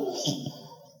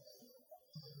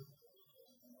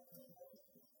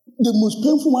 The most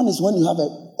painful one is when you have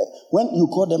when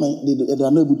you call them and they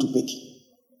are not able to pick.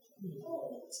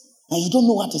 And you don't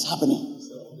know what is happening.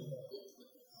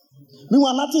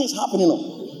 Meanwhile, nothing is happening.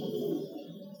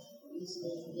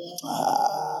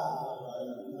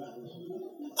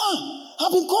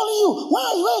 I've been calling you.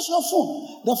 Where's your phone?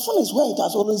 The phone is where it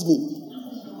has always been.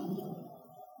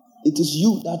 It is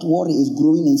you that worry is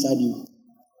growing inside you.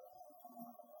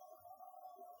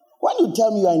 When you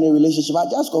tell me you are in a relationship, I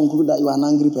just conclude that you are an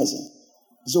angry person.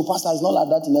 So, Pastor, it's not like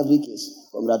that in every case.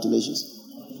 Congratulations.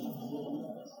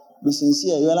 Be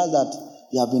sincere. You realize that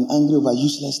you have been angry over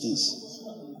useless things.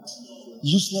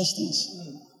 Useless things.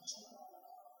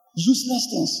 Useless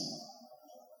things.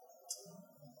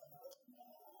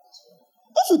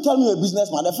 If you tell me you're a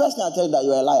businessman, the first thing I tell you that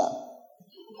you're a liar.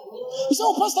 You say,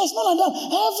 oh, Pastor, it's not like that.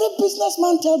 Every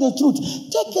businessman tells the truth.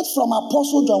 Take it from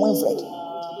Apostle John Winfred.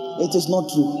 It is not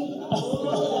true.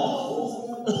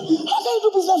 How can you do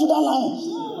business without lying?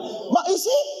 But you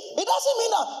see, it doesn't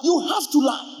mean that you have to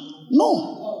lie.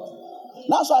 No.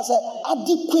 That's why I said,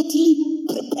 adequately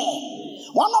prepare.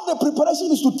 One of the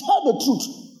preparations is to tell the truth.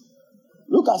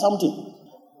 Look at something.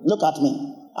 Look at me.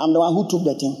 I'm the one who took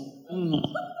the thing.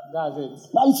 That's it.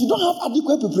 But if you don't have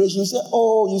adequate preparation, you say,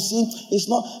 oh, you see,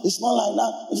 it's not like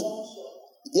that.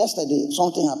 Yesterday,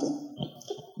 something happened.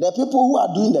 The people who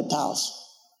are doing the tiles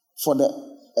for the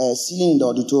ceiling in the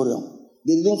auditorium,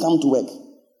 they didn't come to work.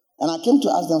 And I came to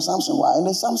ask them, Samson, why? And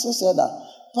then Samson said that,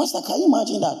 Pastor, can you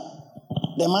imagine that?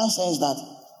 The man says that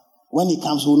when he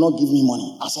comes, he will not give me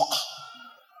money. I said,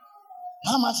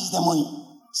 how much is the money?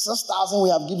 6,000, we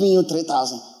have given you 3,000.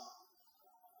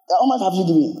 How much have you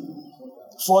given?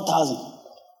 4,000.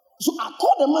 So I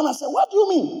called the man and said, what do you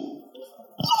mean?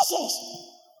 Nonsense.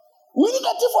 We need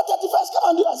a thing for 31st. Come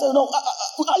and do it. I said, no,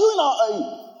 are you in our,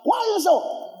 why are you so?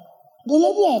 The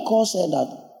lady I called said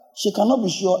that she cannot be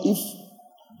sure if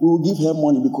we will give her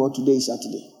money because today is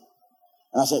Saturday.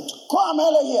 And I said, call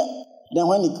Amele here. Then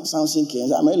when Samson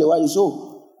came, I said, Amele, why are you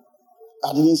so?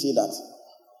 I didn't say that.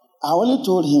 I only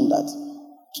told him that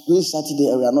today is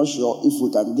Saturday and we are not sure if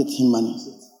we can get him money.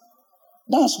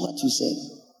 That's what you said.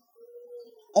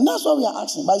 And that's what we are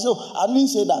asking. But so I didn't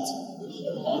say that.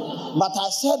 But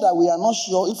I said that we are not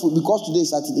sure if because today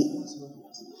is Saturday.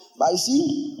 But you see,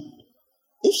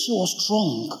 if she was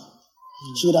strong,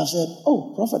 she would have said,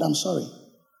 oh, Prophet, I'm sorry.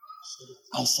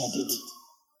 I said it.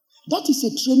 That is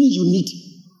a training you need.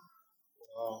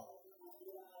 Wow.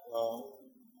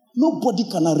 Nobody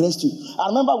can arrest you.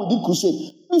 I remember we did crusade.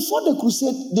 Before the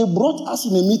crusade, they brought us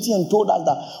in a meeting and told us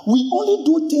that we only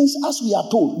do things as we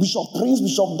are told. Bishop Prince,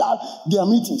 Bishop Dad, their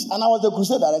meetings. And I was the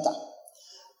crusade director.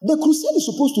 The crusade is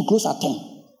supposed to close at 10.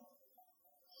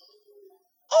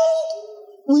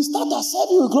 And we start at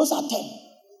 7, we close at 10.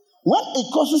 When it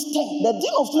closes 10, the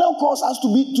dean of student calls us to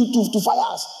fire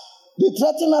us. They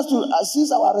threaten us to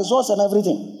seize our resources and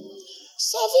everything.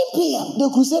 7 p.m., the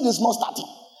crusade is not starting.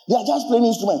 They are just playing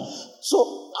instruments. So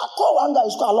I call one guy,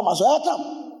 he's called Aloma. So I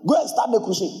come, go and start the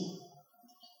crusade.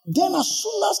 Then as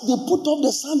soon as they put up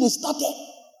the sound, they started.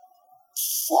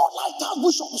 4 lighthouse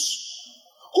bishops.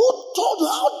 Who told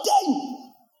you? How dare you?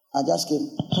 I just came.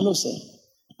 Hello, sir.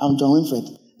 I'm John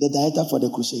Winfred, the director for the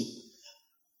crusade.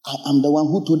 I am the one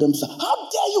who told them, sir. How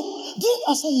dare you? Then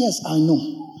I said, yes, I know.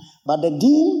 But the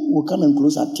dean will come and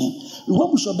close at 10. We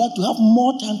want Bishop Dad to have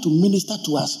more time to minister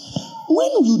to us.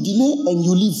 When you delay and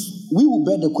you leave, we will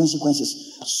bear the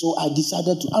consequences. So I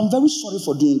decided to. I'm very sorry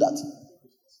for doing that.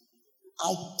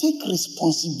 I take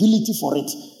responsibility for it.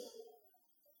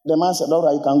 The man said, all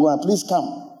right, you can go and please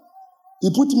come. He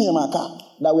put me in my car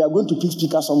that we are going to pick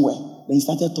speaker somewhere. Then he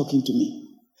started talking to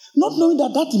me. Not knowing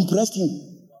that impressed him.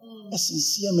 A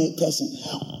sincere person.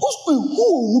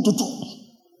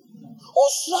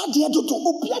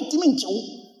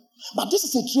 But this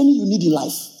is a training you need in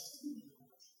life.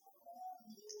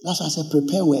 That's why I said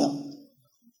prepare well.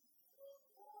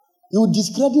 You will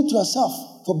discredit yourself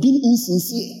for being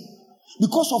insincere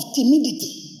because of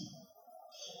timidity.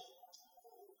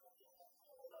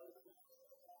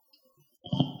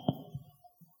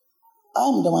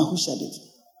 I'm the one who said it.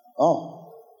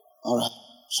 Oh, all right.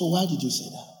 So why did you say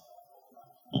that?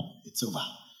 It's over.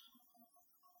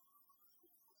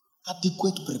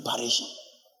 Adequate preparation.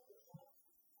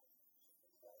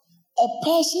 A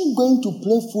person going to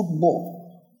play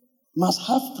football must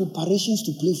have preparations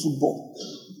to play football.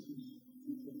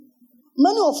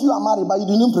 Many of you are married, but you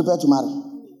didn't prepare to marry.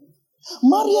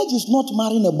 Marriage is not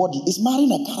marrying a body, it's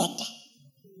marrying a character.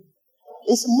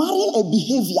 It's marrying a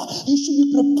behavior. You should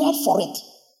be prepared for it.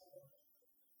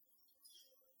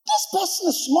 This person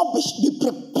is snobbish. Be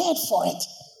prepared for it.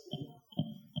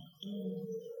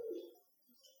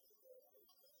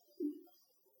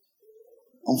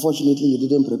 Unfortunately, you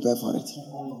didn't prepare for it.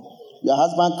 Your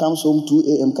husband comes home 2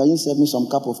 a.m. Can you serve me some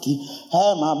cup of tea?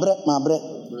 Hey, my bread.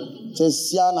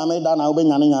 Says,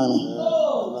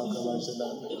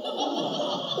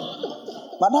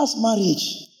 but that's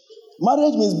marriage.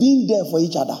 Marriage means being there for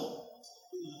each other.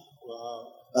 Wow.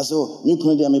 So, me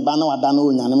couldn't me bana wa dano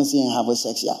nyane say have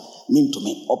sex ya. Mean to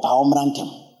me. Opa omrantem.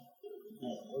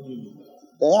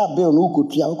 They are be no ko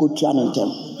tua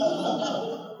nantem.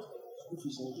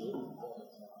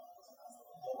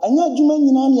 Anya adwuma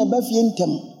nyina na ba fie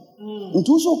ntem.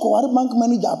 Ntu so ko ware bank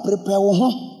manager prepare wo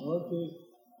ho. Okay.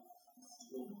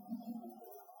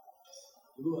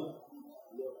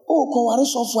 O ko ware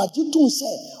software titun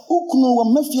say o kunu wa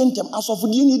mafie ntem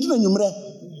asofodie ne di na nwumre.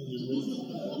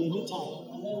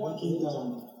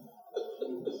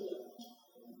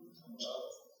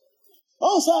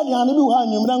 Oh, say the ane bi wo ha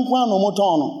nwumre nko ano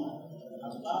moton no.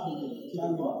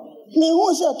 Me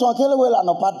who say to kele we la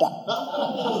no pada.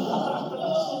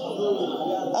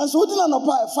 Aso di na no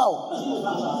pa e fawo.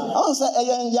 Oh say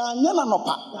eyen ya anya na no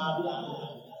pa.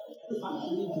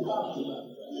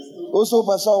 Also,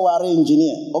 person were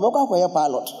engineer. Obekwa kwa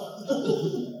pilot.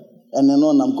 Ene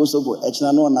no nam kosobo.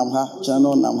 Echina no nam ha. China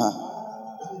no nam ha.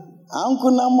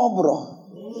 Anku na mobro.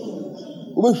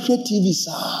 Ube hwe TV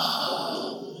sa.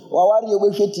 Wawari you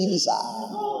watch TV sir.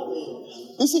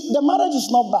 You see, the marriage is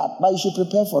not bad, but you should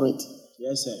prepare for it.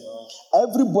 Yes, sir.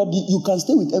 Everybody, you can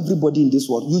stay with everybody in this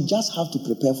world. You just have to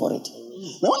prepare for it.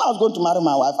 When I was going to marry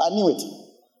my wife, I knew it.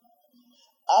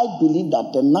 I believe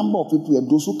that the number of people here,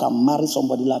 those who can marry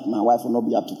somebody like my wife will not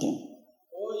be up to 10.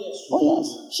 Oh, yes. Oh, yes.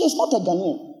 She's not a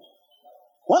Ghanaian.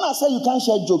 When I say you can't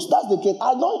share jokes, that's the case.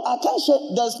 I can't share.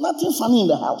 There's nothing funny in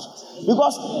the house.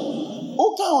 Because,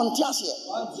 okay, on here.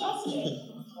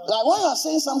 Like when you are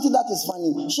saying something that is funny,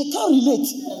 she can't relate.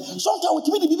 Sometimes with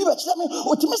me, the baby, she tell me,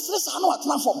 "What me stress? I know what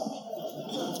not for."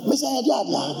 Me say, "Yeah,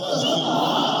 yeah."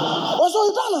 Also,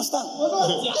 you don't understand.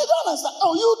 You don't understand.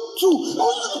 Oh, you too.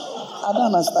 I don't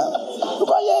understand.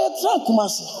 Because you try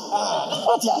Kumasi.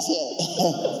 What you say?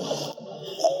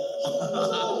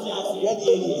 Yeah.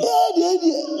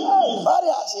 What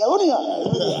you say? Unia.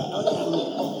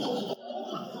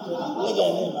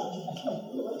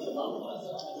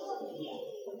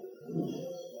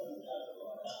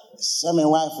 Say my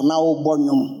wife now born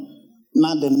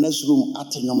now the next room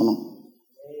at no.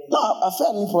 No, I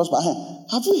felt me prosper.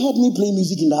 Have you heard me play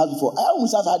music in the house before? I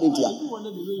almost had it here. You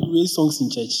wanted to raise songs in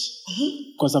church.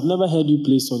 Because I've never heard you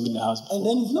play songs in the house before. And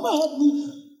then you've never heard me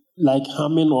like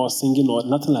humming or singing or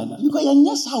nothing like that. Because you're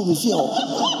just how we feel.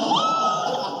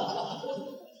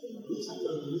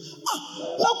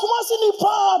 Now come on, see me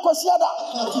pa kosiada.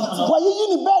 Why you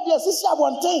in the bed there? See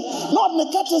one thing. Not the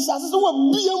curtains. I said, "What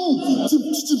BM?"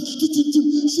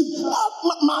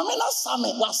 Mama na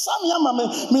same. Wa same ya mama.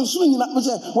 Me nsu nyina. Me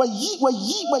say, "Wa yi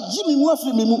me mu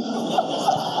afri me mu."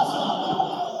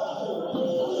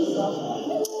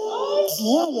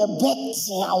 Tia ye bet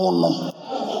tia wono.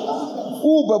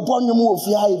 Who be born you mu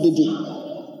ofia ye dede.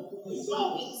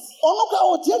 Ono ka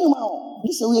o tie nyuma o.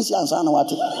 This we see answer na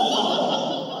wate.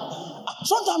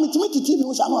 Sometimes it's me to TV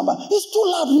we say no about. It's too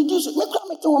loud, reduce it. Make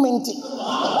it moment.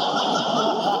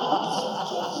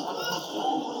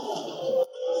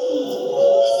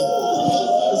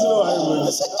 I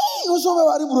say, hey, you so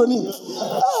very brony.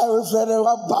 Ah, Winfred,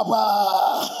 Papa.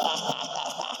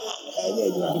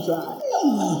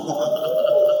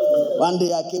 One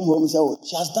day I came home and said, "Oh,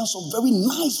 she has done some very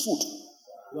nice food.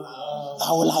 Wow.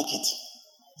 I will like it."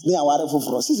 Me, I want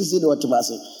for us. This is what you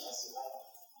say.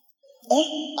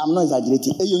 I'm not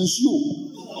exaggerating. You.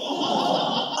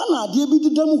 Anna, dear, be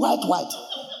them white.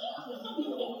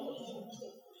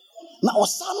 Now,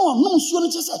 Osano, no, monsieur,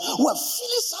 just say, "Well,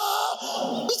 Phyllis,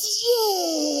 it's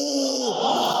yeah."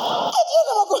 I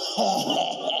didn't go.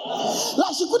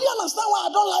 Like she couldn't understand why I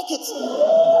don't like it.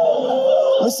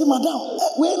 We say, "Madam,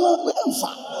 we're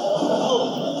far."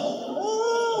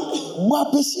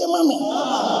 What is your mommy?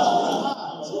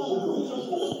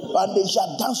 And they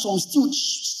shall dance some stew.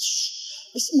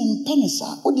 Listen, penisa,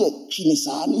 or the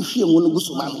chinisa, and if you want to go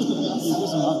to mommy.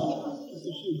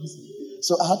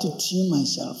 So I had to tune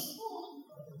myself.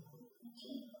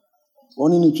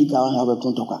 Only in the trick I have a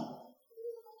contoka.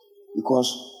 Because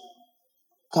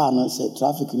car said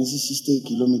traffic is 60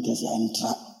 kilometers and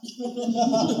track.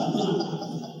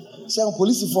 Say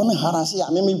police for no harass. I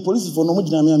mean police for no much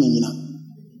namina.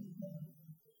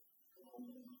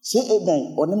 Say a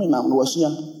bang or name now was here.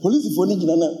 Police for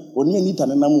Nigina or Nita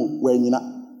and Namu were in.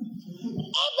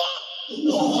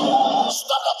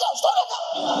 Stop that!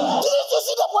 Did you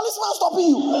see the policeman stopping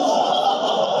you?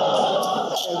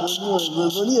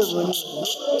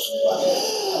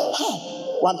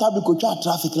 One time we could try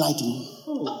traffic light.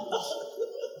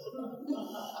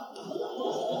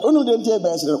 Oh no, they tell me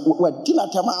what Tina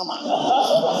Tamama.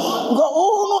 Go,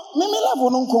 oh no, me love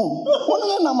on Kong. One of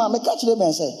them, I catch them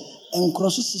and say, and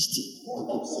cross 60.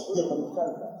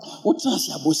 What's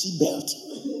your bossy belt?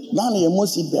 Ghana, your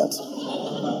mossy belt.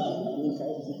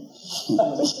 Anna,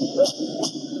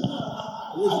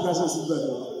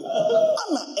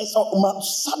 it's a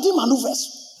sudden maneuvers.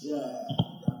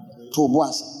 To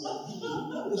boss.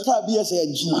 Be as a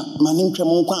Gina, my name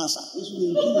Tremon Quansa.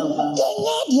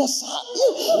 Yes,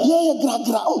 gra,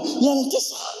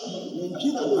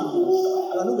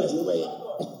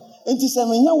 and to say,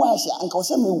 "Me, why she uncle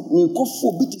send me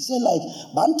coffee bit to say like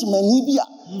Bantimanibia."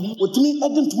 With me, I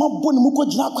didn't want to Muko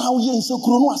Jaka, ye and so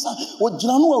Cronoasa, or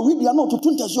Janua, we are not to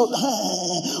Tunta show.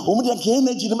 Omedia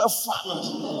Kennedy,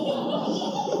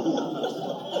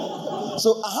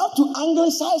 so I have to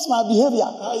anglicize my behavior.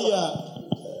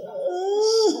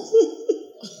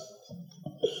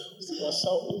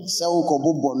 So,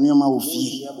 Kobo Boniama will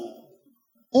fear.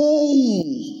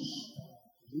 Hey.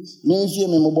 Me fear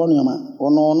me Moboniama, or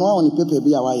no on the paper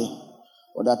be away,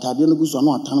 or that I didn't go so a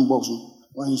town box.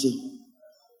 Why you say?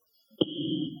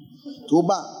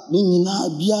 Toba, Nina,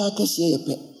 Bia, Cassia,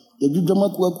 the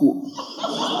Dudamaku.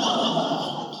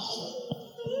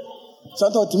 So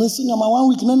to me, senior man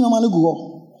 1 week, no man go.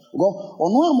 Go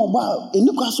on one mobile, and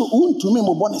you can so own to me,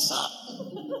 my bonus. I'm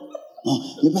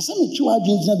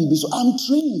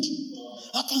trained.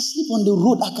 I can sleep on the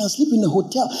road. I can sleep in a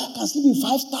hotel. I can sleep in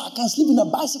 5-star. I can sleep in a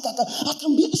bicycle. I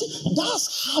can be.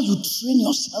 That's how you train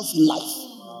yourself in life.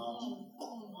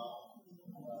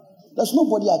 There's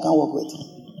nobody I can work with.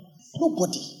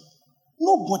 Nobody.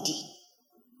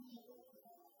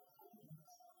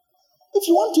 If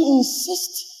you want to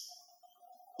insist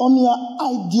on your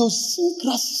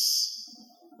idiosyncrasies,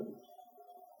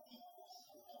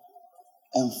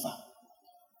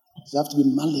 you have to be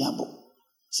malleable.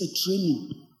 It's a training.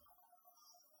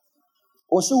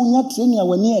 Or so when you're training,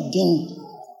 when you're a ding.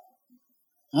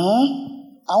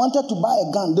 I wanted to buy a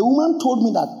gun. The woman told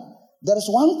me that there is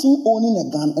one thing owning a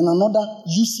gun and another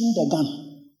using the gun.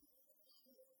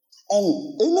 And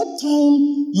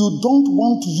anytime you don't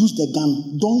want to use the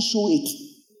gun, don't show it.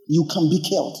 You can be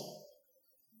killed.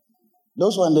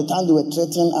 Those were the time they were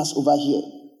threatening us over here.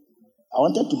 I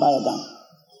wanted to buy a gun.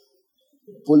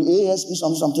 ASP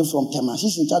something from Tema.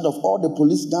 She's in charge of all the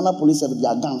police, Ghana police have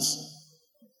their guns.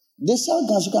 They sell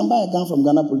guns. You can buy a gun from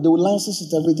Ghana police. They will license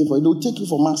it, everything for you. They will take you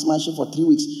for marksmanship for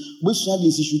 3 weeks. Which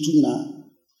this issue too now?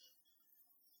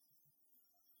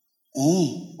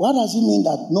 What does it mean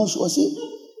that no show? See,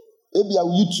 maybe I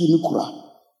will use you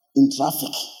in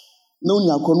traffic. No,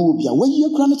 you are going to be where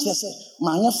you are going to say,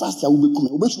 "Man, fast, I will be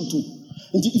coming."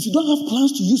 And if you don't have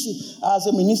plans to use it as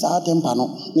a minister, I temper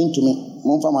no mean to me,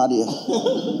 mean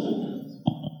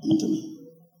to me.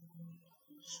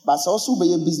 But also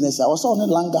be a business. I was on a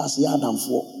long gas yard and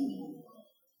for.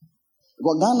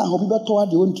 Go Ghana, hope you better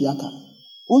the own tiaka.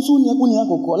 Also, near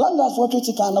Uniaco, Langas for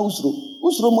Triticana Usro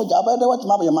Moja, by the what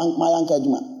my uncle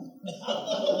Juma.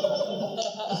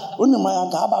 Only my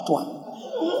uncle Abatwa.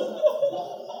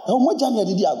 How much I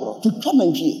did Diagro to come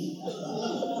and here.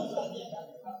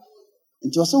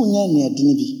 It was so near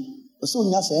Dinibi, or so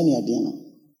near any dinner.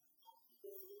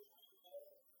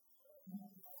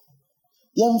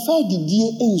 Young fight the dear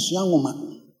ends young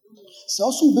woman. So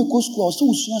also because school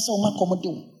so soon as my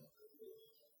commodity.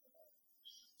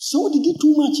 So did it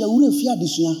too much? I wouldn't fear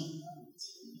this year.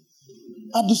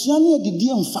 At the Siania did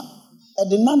dear at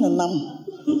the nan and nam.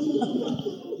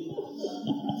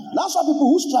 That's why people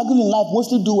who struggle in life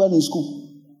mostly do well in school.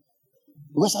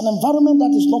 Because an environment that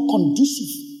is not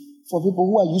conducive for people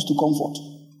who are used to comfort.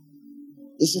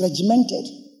 It's regimented.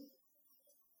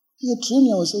 You train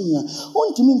yourself.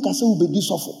 One to me can say will be this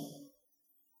awful.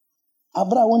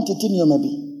 Abra want to tell you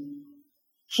maybe.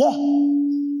 Sure.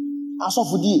 As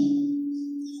of the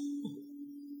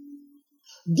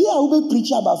they are who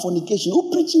preach about fornication.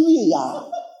 Who preach we ya?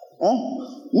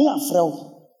 Me a frail.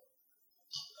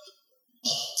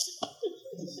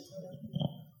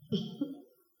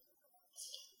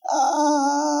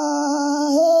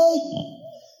 Hey,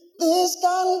 this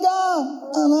can go.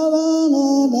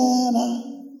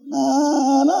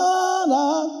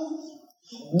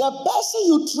 The person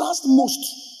you trust most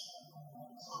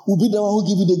will be the one who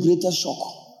give you the greatest shock.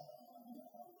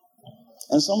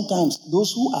 And sometimes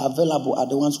those who are available are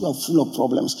the ones who are full of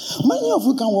problems. Many of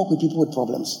you can work with people with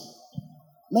problems.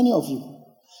 Many of you.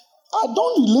 I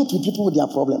don't relate with people with their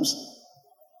problems.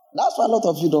 That's why a lot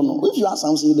of you don't know. If you ask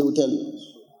something, they will tell you.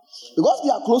 Because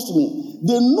they are close to me.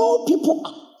 They know people.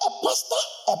 A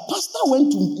pastor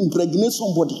went to impregnate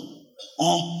somebody.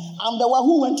 I'm the one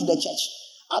who went to the church.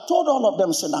 I told all of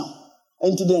them, sit down.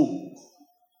 And today,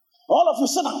 all of you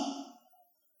sit down.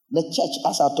 The church,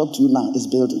 as I talk to you now, is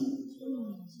building.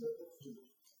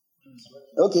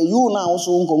 Okay, you now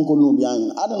also no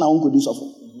behind. I don't know do suffer.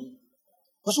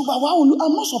 But why will you?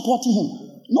 I'm not supporting him.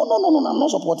 No, I'm not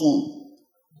supporting him.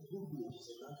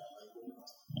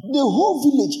 The whole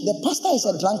village, the pastor is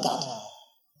a drunkard.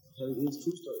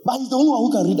 But he's the only one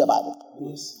who can read the Bible.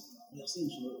 Yes.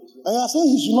 And you are saying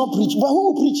he should not preach. But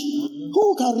who will preach?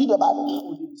 Who can read the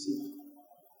Bible?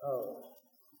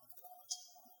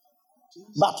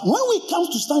 But when we come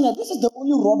to standard, this is the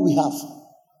only rod we have.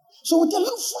 So we tell you,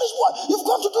 foolish boy, you've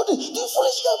got to do this. You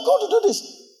foolish girl, you've got to do this.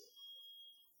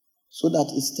 So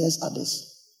that it stirs others.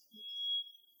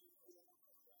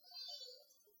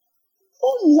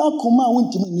 Only a coma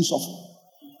went to me suffer.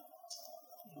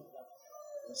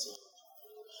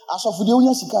 As of the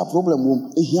only sika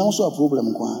problem, he also a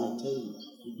problem.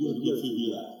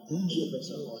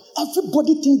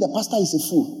 Everybody thinks the pastor is a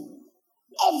fool.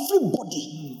 Everybody.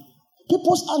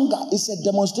 People's anger is a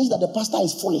demonstration that the pastor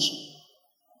is foolish.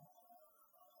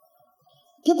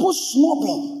 People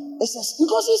snobbing.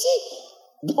 Because you see,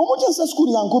 the Omotian says school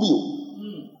in Yankobio.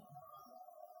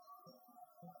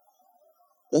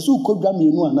 The school could be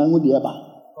no and I would ever.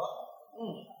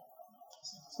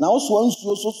 Now so answer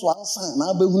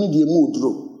now be huni the mood.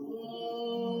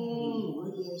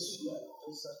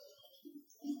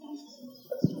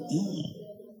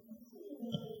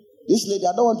 This lady,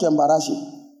 I don't want to embarrass you.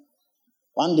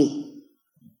 One day,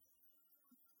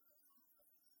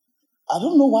 I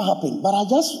don't know what happened, but I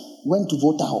just went to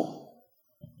voter hall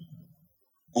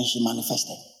and she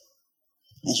manifested.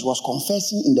 And she was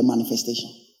confessing in the manifestation.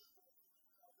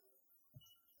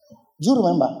 Do you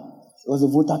remember? It was a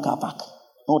voter car park.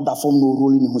 Not that form no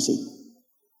rolling in Jose.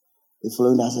 The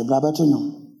following day I said,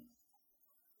 Blabetonyo.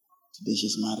 Today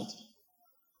she's married.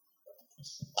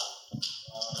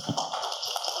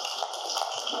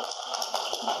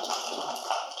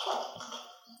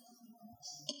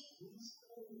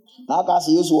 Now I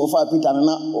see you so far Peter and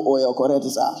or your correct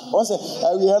sir. Once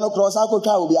we have no cross uncle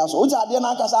car will be as which are there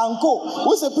now as uncle.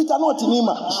 Who's a Peter not in him?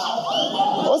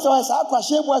 Also, I saw a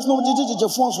shape was no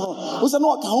phones. Who's a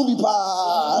no can be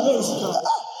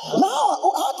now,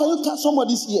 how can you catch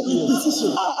somebody's ear?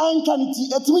 I can't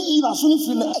at me in a soon if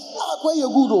you know. Where you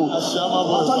good?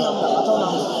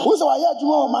 Who's I heard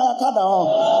you my account?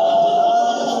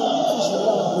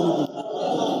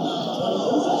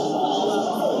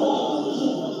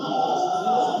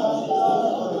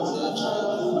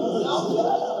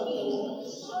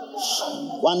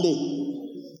 One day,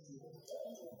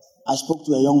 I spoke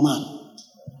to a young man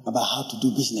about how to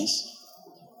do business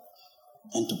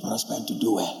and to prosper and to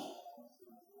do well.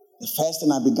 The first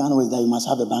thing I began with that you must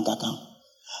have a bank account.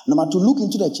 Number two, look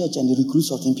into the church and recruit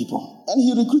certain people. And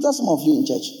he recruited some of you in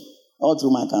church, all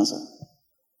through my counsel.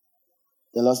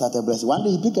 The Lord started blessing. One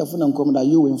day he picked a phone and called me that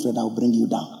you, Winfred, I will bring you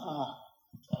down.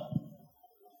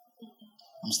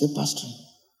 I'm still pastoring.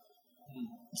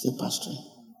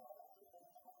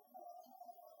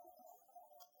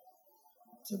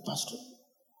 Pastor.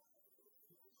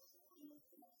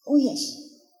 Oh, yes.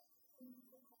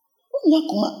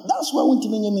 That's why I want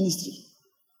to be in your ministry.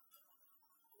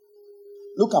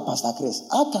 Look at Pastor Chris.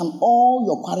 How can all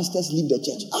your choristers leave the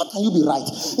church? How can you be right?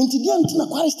 And today,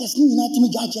 choristers need to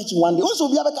meet church in one day.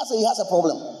 Also, he has a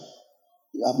problem.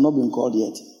 You have not been called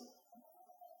yet.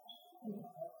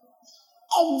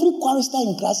 Every chorister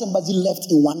in Christ Embassy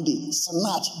left in one day.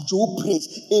 Snatch, Joe Praise,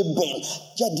 Abel,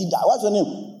 Jedida. What's your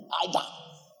name? Ida.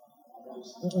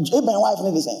 Abraham wife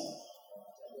and the same.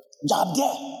 Jade,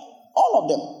 all of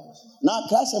them. Now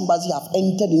Christ Embassy have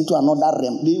entered into another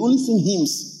realm. They only sing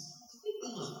hymns.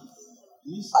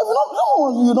 You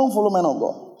don't follow men of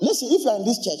God. Listen, if you are in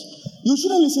this church, you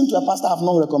shouldn't listen to a pastor I have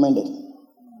not recommended.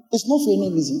 It's not for any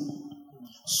reason.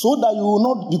 So that you will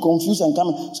not be confused and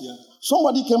come. Yeah.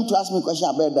 Somebody came to ask me a question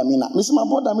about Damina. Mr.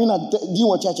 Mabo Damina, do you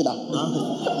want church? Huh?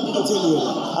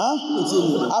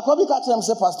 I probably catch them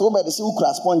say, Pastor, but they say, who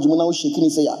crash sponge, you now shaking,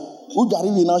 say, who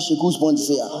Gary will now shake, who sponge,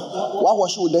 say, what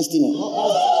was your destiny?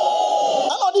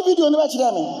 I know the video never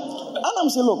tell me. And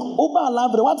I'm saying, look, Oba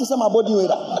Labre, what is my body with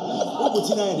that? I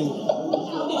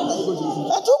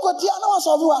took a tea, I know I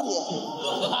saw you out here.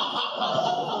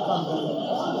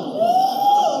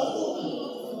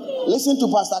 Listen to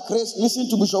Pastor Chris, listen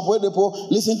to Bishop Wedepo,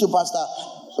 listen to Pastor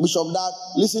Bishop Dag,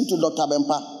 listen to Dr.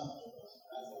 Bempa,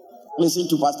 listen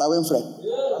to Pastor Winfred.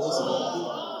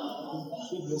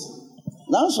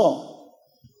 That's all.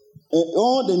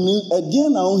 All the new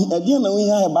again now we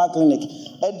have a back clinic.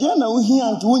 Again now we here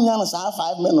and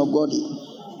 5 men of God.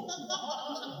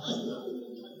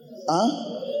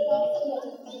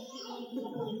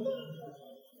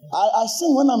 I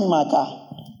sing when I'm in my car.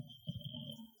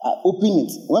 I open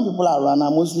it. When people are around, I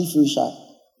mostly feel shy.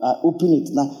 I open it.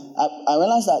 Now, I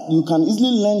realize that you can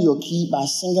easily learn your key by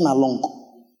singing along.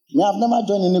 I've never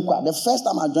joined any choir. The first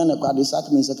time I joined a choir, they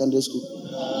sacked me in secondary school.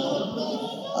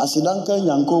 I said, I'll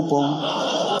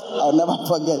never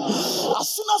forget. As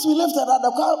soon as we lifted that,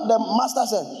 the master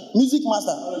said, music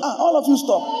master, all of you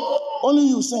stop. Only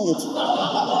you sing it.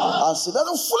 I said, that's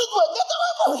a foolish word. Get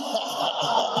away from me.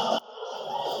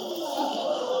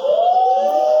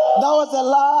 That was the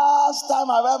last time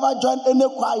I've ever joined any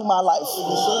choir in my life.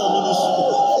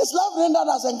 It's Love Render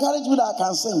that has encouraged me that I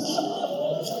can sing.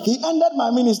 He ended my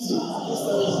ministry.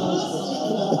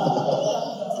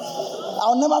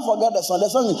 I'll never forget the song. The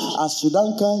song is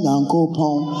Ashidanka Yanko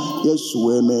Pong. Yes,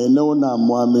 we no na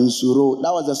Muamin Suro. That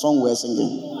was the song we're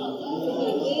singing.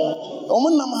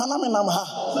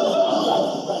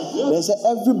 They said,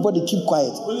 everybody keep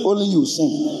quiet. Only you sing.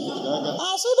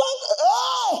 Ashidanka.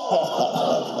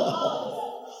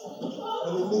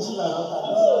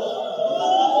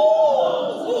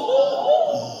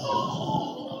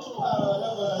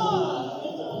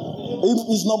 If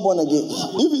he's not born again,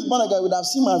 if he's born again, I would have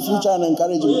seen my future and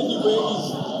encourage me.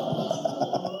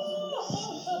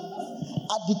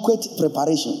 At adequate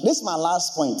preparation. This is my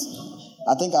last point.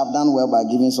 I think I've done well by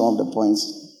giving some of the points.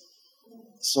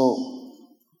 So,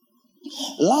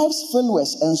 life's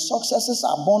failures and successes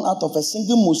are born out of a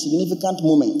single most significant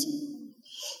moment.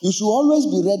 You should always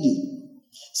be ready.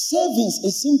 Savings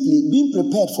is simply being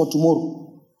prepared for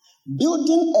tomorrow.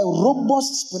 Building a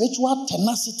robust spiritual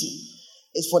tenacity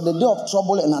is for the day of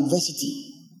trouble and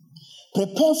adversity.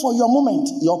 Prepare for your moment,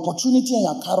 your opportunity, and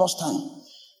your kairos time.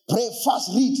 Pray, fast,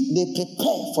 read. They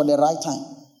prepare for the right time.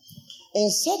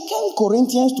 In 2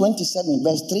 Corinthians 27,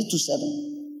 verse 3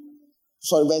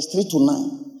 to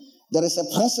 9, there is a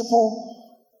principle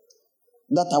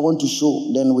that I want to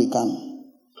show, then we can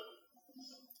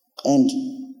end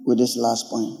with this last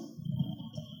point.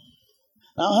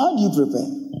 Now, how do you prepare?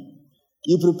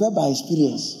 You prepare by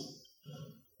experience.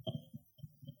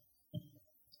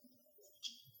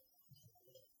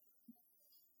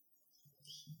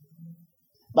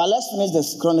 But let's finish the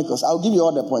Chronicles. I'll give you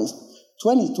all the points.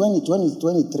 23.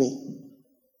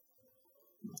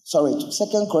 Sorry,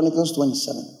 2 Chronicles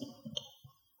 27.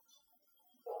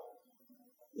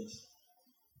 Yes.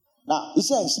 Now, it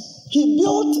says, he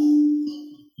built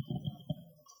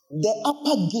the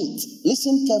upper gate.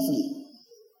 Listen carefully.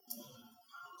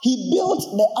 He built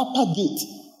the upper gate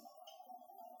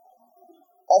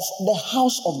of the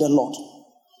house of the Lord.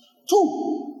 2,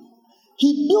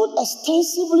 he built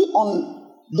extensively on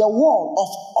the wall of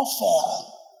Ophel.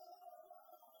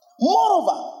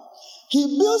 Moreover, he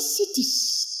built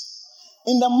cities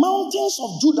in the mountains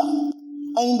of Judah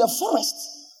and in the forest.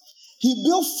 He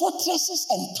built fortresses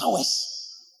and towers.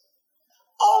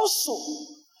 Also,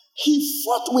 he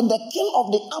fought with the king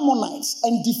of the Ammonites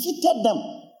and defeated them.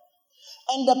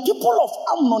 And the people of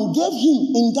Ammon gave him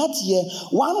in that year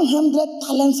 100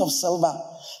 talents of silver,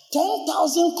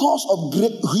 10,000 cors of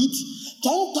wheat,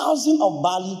 10,000 of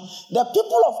barley. The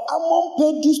people of Ammon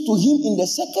paid this to him in the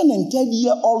second and third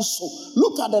year also.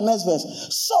 Look at the next verse.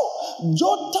 So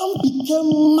Jotham became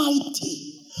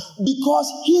mighty because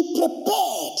he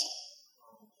prepared.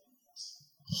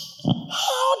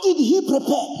 How did he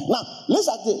prepare? Now, let's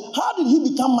ask this. How did he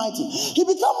become mighty? He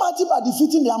became mighty by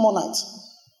defeating the Ammonites.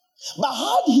 But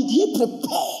how did he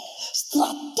prepare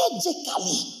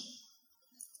strategically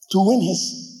to win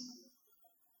his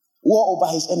war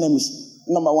over his enemies?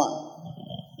 Number 1,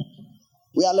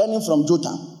 we are learning from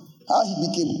Jotham how he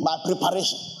became by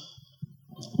preparation.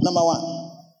 Number 1,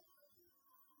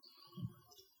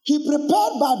 he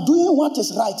prepared by doing what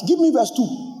is right. Give me verse 2.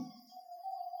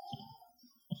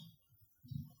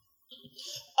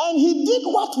 And he did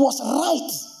what was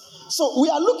right. So we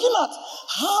are looking at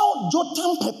how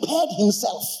Jotham prepared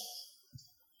himself.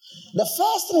 The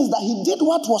first thing is that he did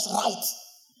what was right.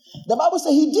 The Bible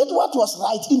says he did what was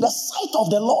right in the sight of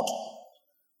the Lord.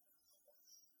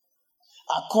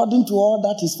 According to all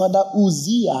that his father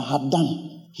Uzziah had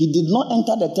done, he did not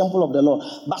enter the temple of the Lord.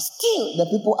 But still, the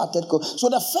people acted. So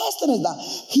the first thing is that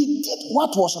he did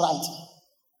what was right.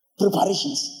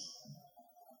 Preparations.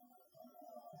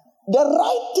 The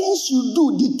right things you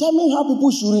do determine how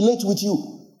people should relate with you.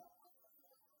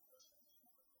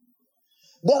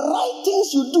 The right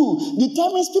things you do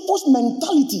determines people's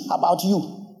mentality about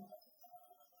you.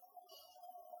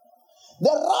 The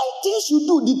right things you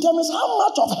do determines how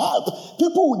much of help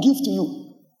people will give to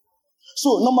you.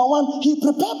 So, number 1, he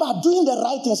prepared by doing the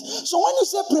right things. So when you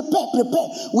say prepare,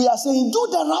 we are saying do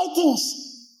the right things.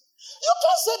 You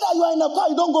can't say that you are in a car,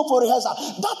 you don't go for rehearsal.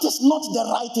 That is not the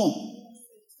right thing.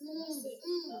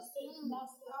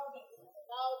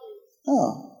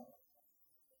 Oh.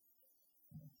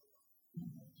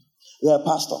 You're a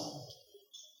pastor.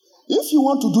 If you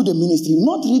want to do the ministry,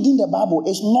 not reading the Bible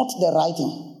is not the right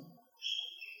thing.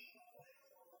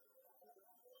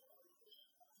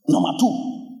 Number 2,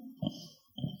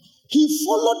 he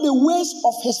followed the ways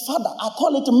of his father. I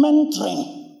call it mentoring.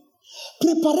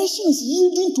 Preparation is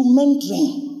yielding to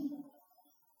mentoring.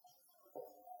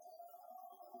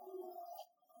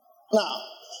 Now,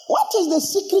 what is the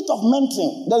secret of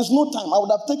mentoring? There is no time. I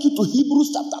would have taken you to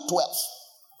Hebrews chapter 12.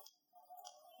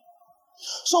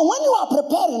 So when you are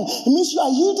preparing, it means you are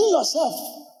yielding yourself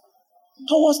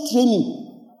towards training,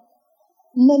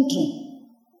 mentoring.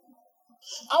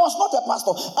 I was not a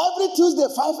pastor. Every Tuesday,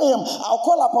 5 a.m., I'll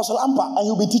call Apostle Ampa and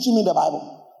he'll be teaching me the Bible.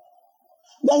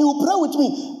 Then he will pray with me.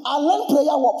 I learned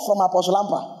prayer work from Apostle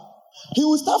Ampa. He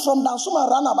will start from Dansoma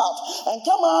roundabout and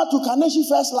come out to Kaneshi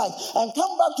First Light and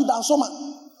come back to Dansoma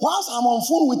whilst I'm on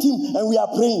phone with him and we are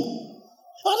praying.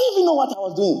 I didn't even know what I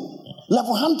was doing.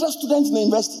 Level 100 students in the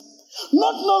university.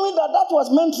 Not knowing that that was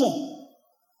mentoring.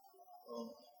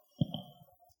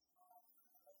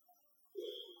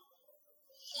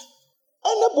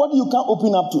 Anybody you can't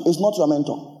open up to is not your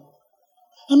mentor.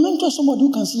 A mentor is somebody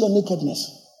who can see your nakedness.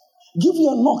 Give you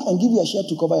a knock and give you a shirt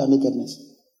to cover your nakedness.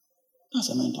 That's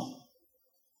a mentor.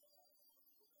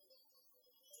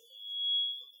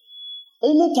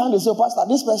 Anytime they say, Pastor,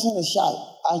 this person is shy,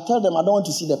 I tell them I don't want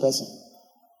to see the person.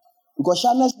 Because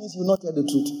shyness means you will not tell the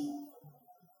truth.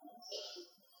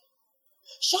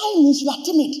 Shy means you are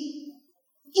timid.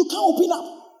 You can't open up.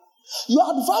 Your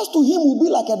advice to him will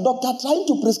be like a doctor trying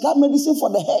to prescribe medicine for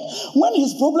the head when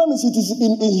his problem is in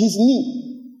his knee.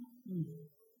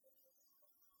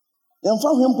 When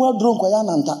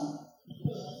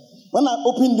I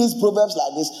open these proverbs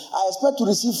like this, I expect to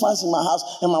receive fans in my house,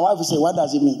 and my wife will say, what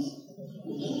does it mean?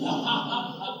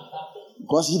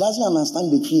 Because he doesn't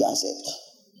understand the tree I said.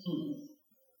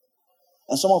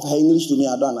 And some of her English to me,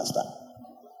 I don't understand.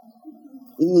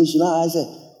 English, I say,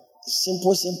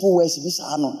 simple words.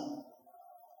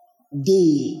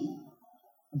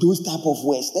 Those type of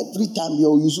words. Every time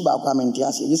you use about comment,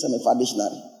 I say, yes, I'm a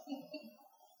dictionary.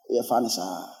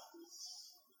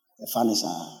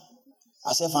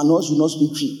 I said, if I know you not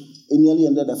speak tree, it nearly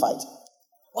ended the fight.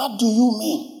 What do you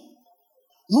mean?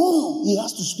 No, he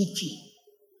has to speak tree.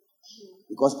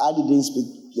 Because I didn't speak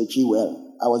the tree well.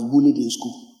 I was bullied in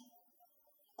school.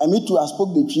 And me too, I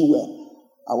spoke the tree well.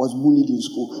 I was bullied in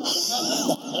school.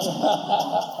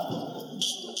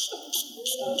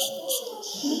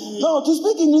 No, to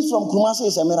speak English from Kumasi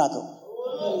is a miracle.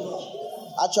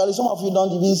 Actually, some of you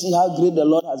don't even see how great the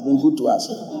Lord has been good to us.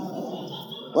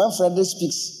 When Frederick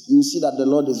speaks, you see that the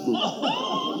Lord is good.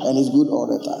 And he's good all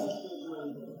the time.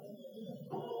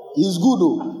 He's good,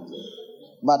 though.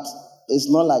 But it's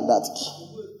not like that.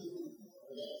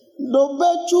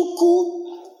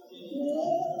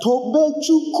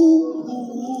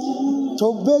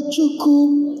 Tobechuku,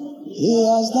 he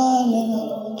has done it.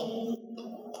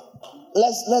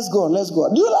 Let's go.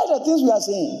 Do you like the things we are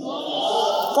saying?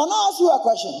 Can I ask you a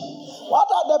question?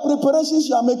 What are the preparations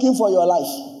you are making for your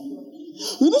life?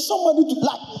 You need somebody to,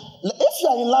 like, if you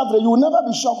are in love, you will never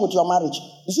be shocked with your marriage.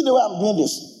 You see the way I'm doing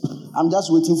this? I'm just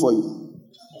waiting for you.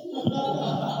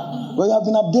 But you have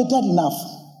been updated enough.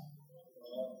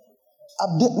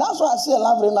 That's why I say a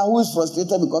love now who is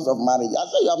frustrated because of marriage. I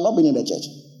say you have not been in the church.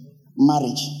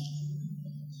 Marriage.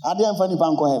 I didn't find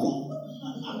Banco heaven.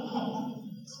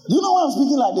 Do you know why I'm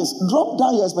speaking like this? Drop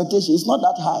down your expectation. It's not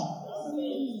that high.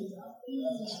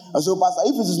 I say, Pastor,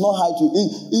 if it is not high to you,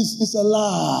 it's a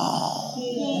lie.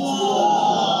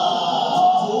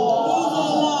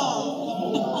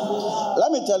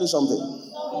 Let me tell you something.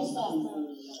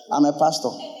 I'm a pastor.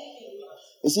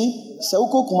 You see,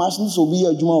 Seuko Kumashin so be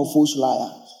a Juma of false liar.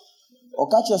 Or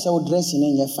catch yourself dressing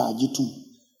in your fajitum.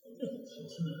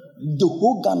 The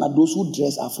whole Ghana, those who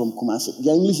dress are from Kumasi.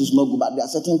 Their English is not good, but there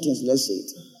are certain things, let's say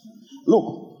it. Look,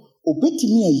 obeti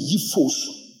me a ye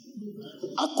false.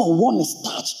 I can one is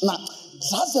starch. Now,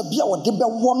 that's a beer or debut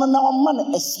one now man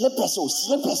a slippers or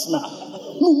slippers now.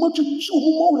 No much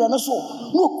more than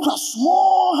so. No cross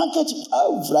small handkerchief.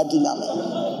 Oh, Vladimir.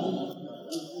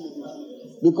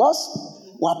 Because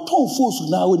what Tom Fosu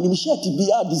now when you share to be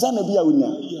a designer be a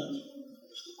winner.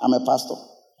 I'm a pastor.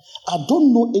 I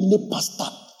don't know any pastor,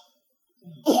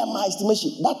 by my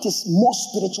estimation, that is more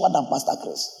spiritual than Pastor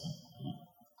Chris.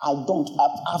 I don't.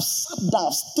 I've sat down,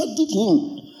 I've studied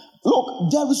him. Look,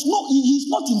 there is no, he's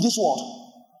not in this world.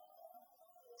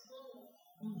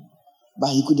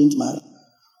 But he couldn't marry.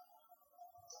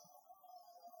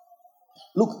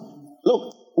 Look,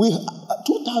 we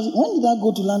 2000. When did I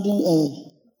go to London?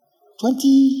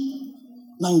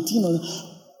 2019.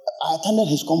 I attended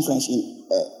his conference in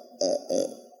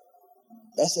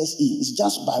SSE. It's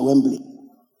just by Wembley.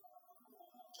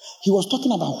 He was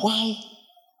talking about why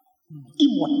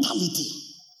immortality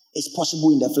is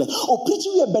possible in the flesh. Oh,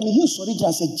 preaching here, Benny Hill sorry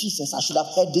and said, Jesus, I should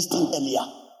have heard this thing earlier.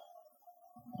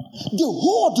 The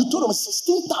whole auditorium,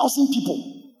 16,000 people.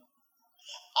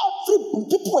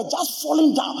 People were just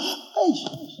falling down.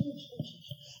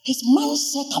 His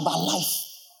mindset about life.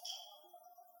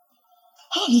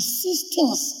 How he sees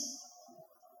things.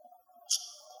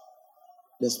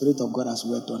 The Spirit of God has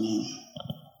worked on him.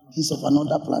 He's of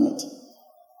another planet.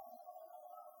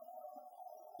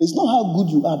 It's not how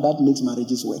good you are that makes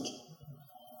marriages work.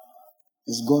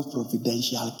 It's God's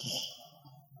providential care.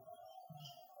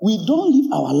 We don't live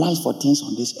our lives for things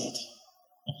on this earth.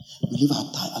 We live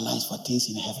our lives for things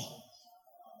in heaven.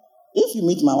 If you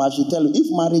meet my wife, she'll tell you, if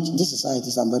marriage, this society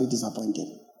is, I'm very disappointed.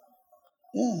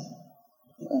 Yeah.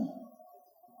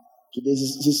 Today,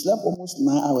 she slept almost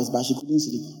 9 hours, but she couldn't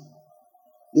sleep.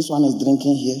 This one is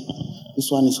drinking here. This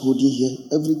one is holding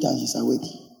here. Every time she's awake.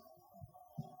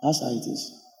 That's how it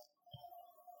is.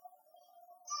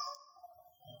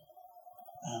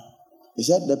 He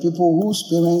said the people whose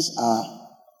parents are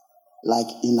like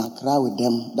in Accra with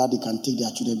them, that they can take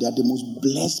their children. They are the most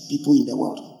blessed people in the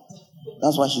world.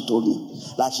 That's why she told me.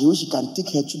 Like she wish she can take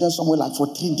her children somewhere like for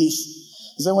 3 days.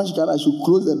 She said when she can, I should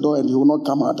close the door and he will not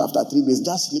come out after 3 days,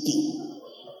 just sleeping.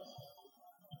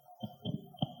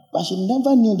 But she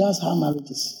never knew that's how marriage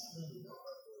is.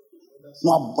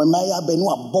 No,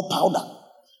 no powder,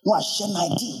 no share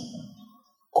nighty.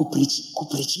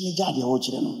 Kuprechi jadi o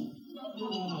children.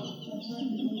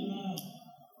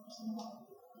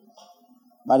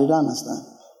 But they don't understand.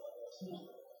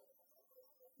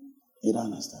 They don't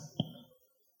understand.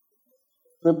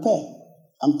 Prepare.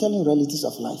 I'm telling you realities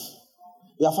of life.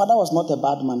 Your father was not a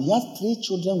bad man. He had 3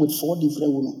 children with 4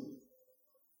 different women.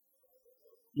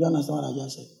 Do you understand what I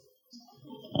just said?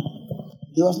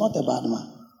 He was not a bad man.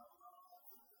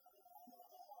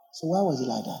 So why was he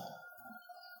like that?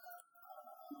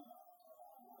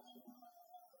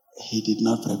 He did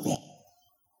not prepare.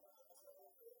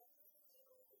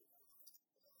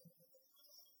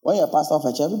 When you're a pastor of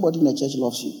a church, everybody in the church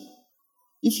loves you.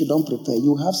 If you don't prepare,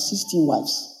 you have 16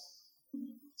 wives.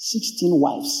 16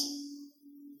 wives.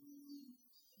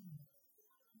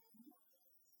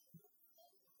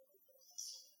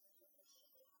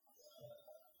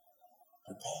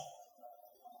 Prepare.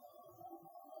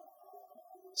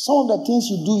 Some of the things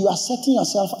you do, you are setting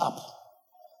yourself up.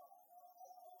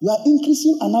 You are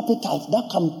increasing an appetite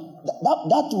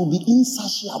that will be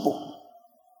insatiable.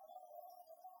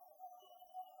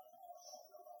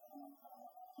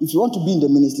 If you want to be in the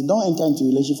ministry, don't enter into a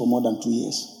relationship for more than 2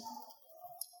 years.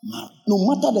 Marry. No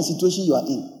matter the situation you are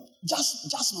in,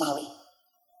 just marry.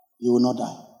 You will not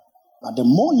die. But the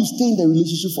more you stay in the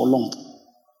relationship for long,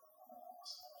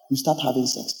 you start having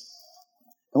sex.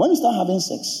 And when you start having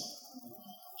sex,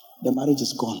 the marriage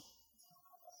is gone.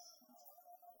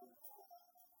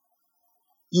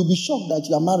 You'll be shocked that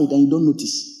you are married and you don't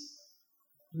notice.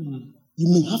 You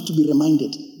may have to be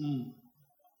reminded.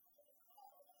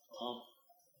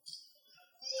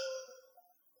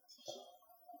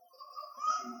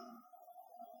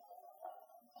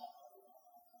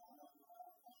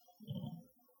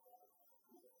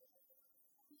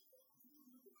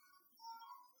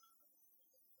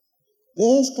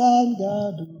 This kind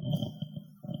God,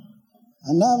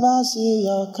 I never see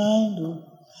your kind.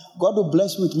 God will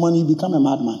bless you with money, you become a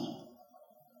madman.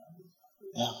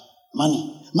 Yeah,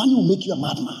 money. Money will make you a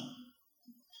madman.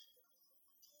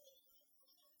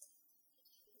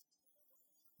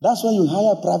 That's why you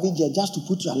hire a private jet just to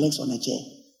put your legs on a chair,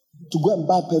 to go and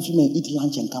buy perfume and eat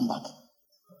lunch and come back.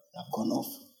 You have gone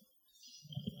off.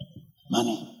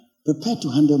 Money. Prepare to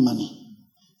handle money.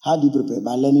 How do you prepare?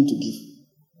 By learning to give.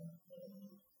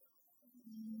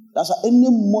 That's why any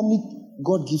money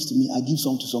God gives to me, I give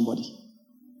some to somebody.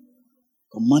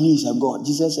 Because money is a God.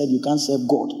 Jesus said you can't serve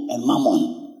God and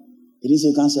mammon. He didn't say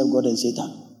you can't serve God and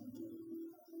Satan.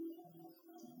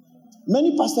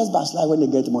 Many pastors backslide when they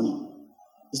get money.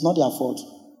 It's not their fault.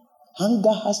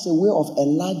 Hunger has a way of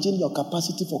enlarging your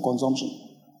capacity for consumption.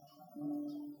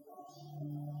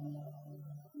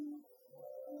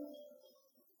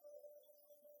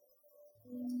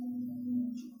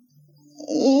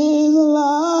 Is the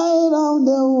light of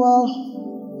the world.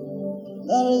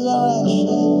 There is a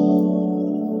resurrection.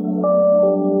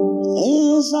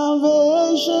 Is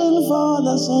salvation for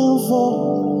the sinful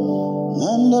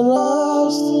and the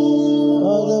rest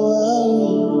for the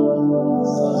weary.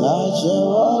 Like your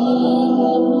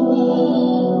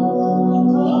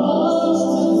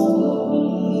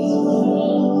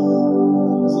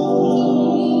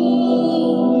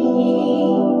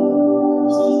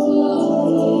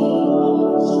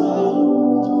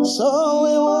so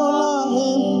we will love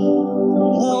him.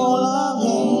 We will love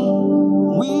him.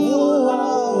 We will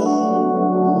love him.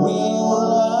 We will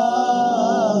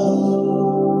love him.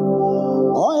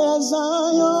 Oh yes,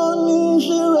 Zion is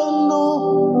Shireno.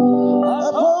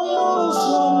 Upon us,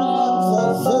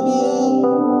 Febie.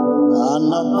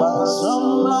 And a pass from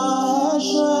my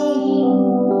shrine.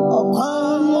 Oh,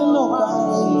 crying, no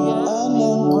crying, and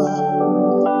then cry.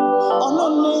 Oh, no,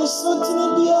 no, so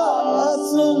Tinibia,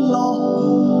 that's no.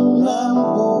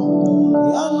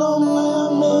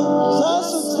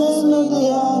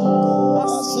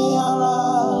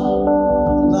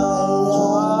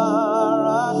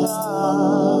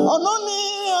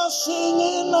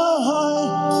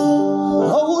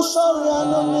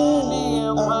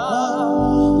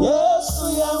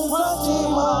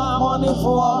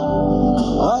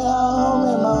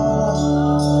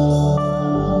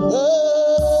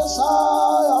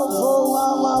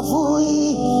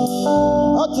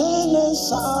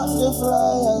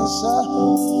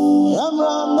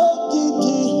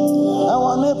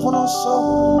 So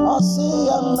I see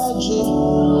a magic.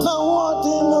 Now what?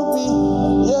 nothing to be.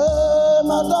 Yeah,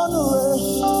 Madonna,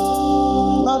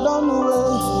 Madonna,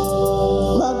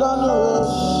 Madonna,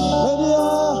 Media,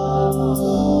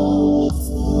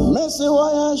 Messi,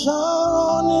 why I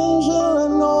Sharon in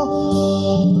Gireno.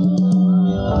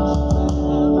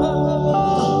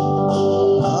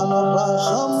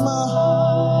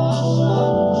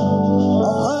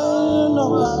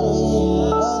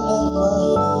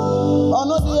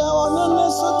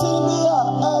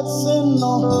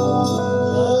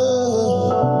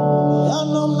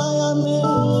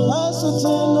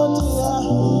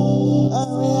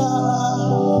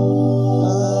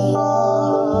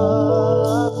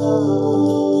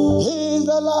 He's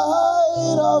the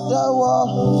light of the world,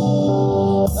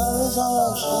 the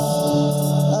resurrection,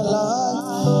 the light.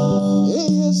 He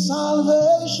is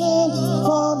salvation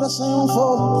for the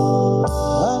sinful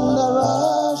and the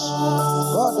rash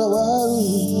for the weary.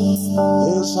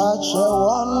 He's such a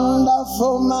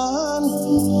wonderful man.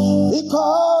 He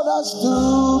called us to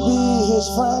be his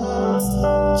friend,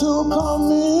 to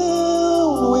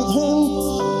commune with him,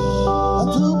 and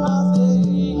to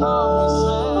partake of his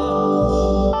friend.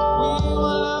 We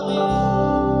will love you.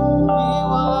 We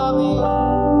will love you.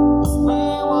 We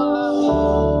will love you.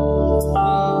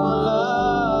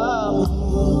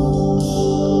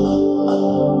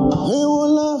 We will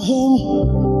love him.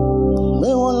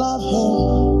 We will love him.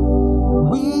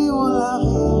 We will love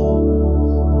him.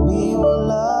 We will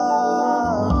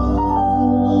love him.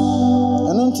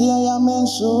 And until I am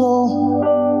mensuro.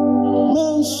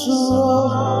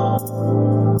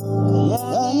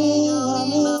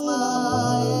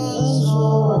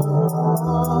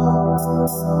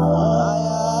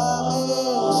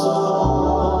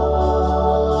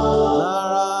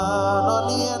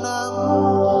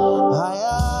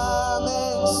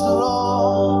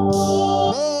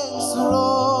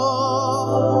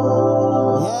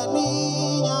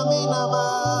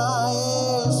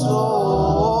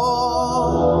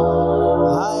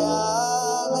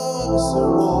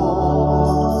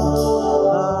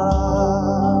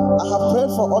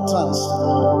 Utterance.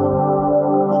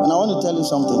 And I want to tell you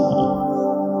something.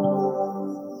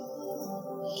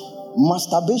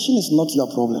 Masturbation is not your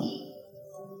problem.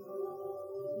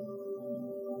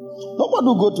 Nobody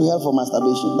will go to hell for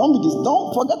masturbation.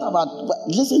 Don't forget about.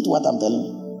 Listen to what I'm telling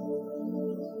you.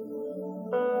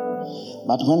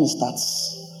 But when it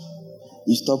starts,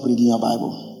 you stop reading your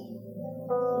Bible,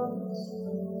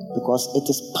 because it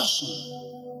is passion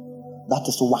that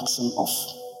is waxing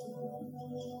off.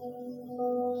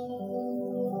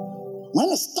 When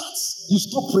it starts, you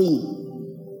stop praying.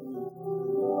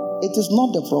 It is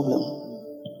not the problem.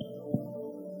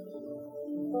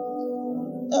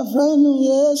 Efraim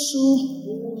Yesu,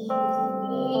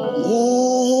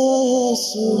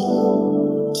 Yesu,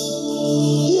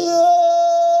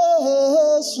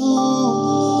 Yesu,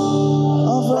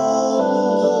 Efraim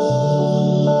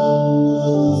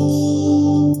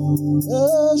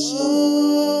Yesu.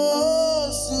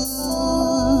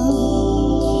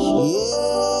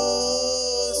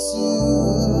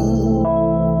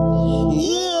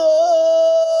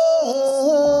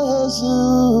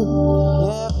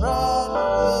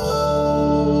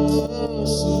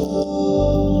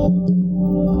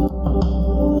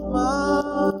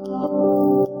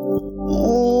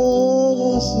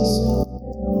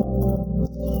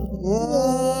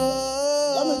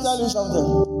 Let me tell you something.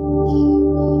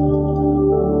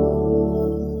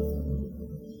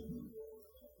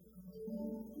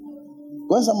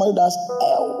 When somebody does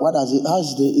what does it? How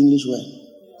is the English word?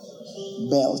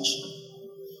 Belch.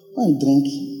 When you drink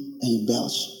and you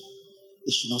belch,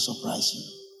 it should not surprise you.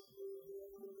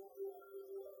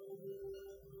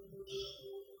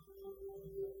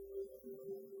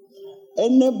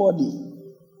 Anybody,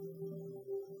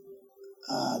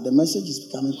 the message is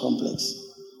becoming complex.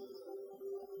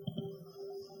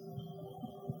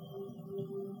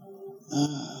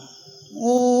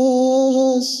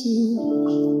 As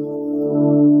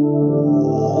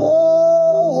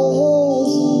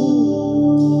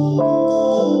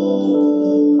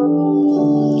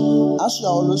you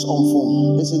are always on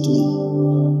phone, listen to me.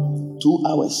 2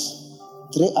 hours,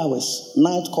 3 hours,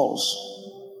 night calls.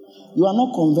 You are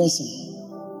not conversing.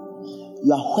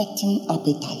 You are whetting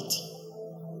appetite.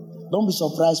 Don't be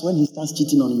surprised when he starts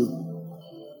cheating on you,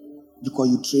 because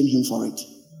you train him for it.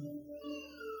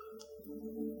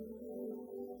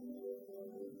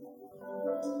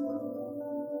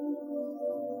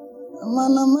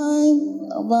 Manamai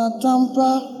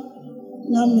abatampa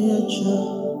nyamiecha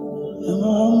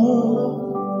yamamo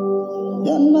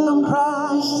yanam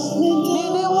Christ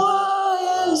nidi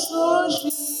waya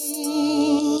soshi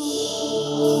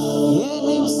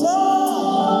yenim sa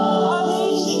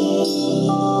alishi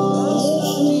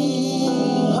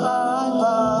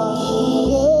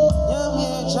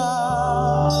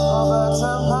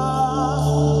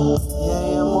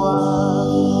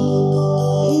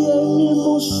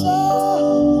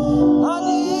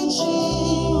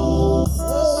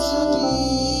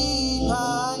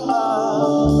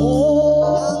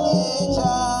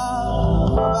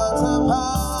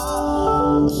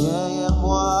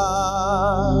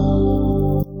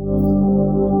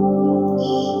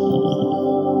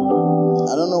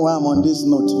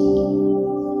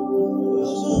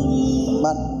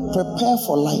Prepare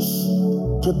for life.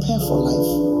 Prepare for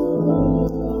life.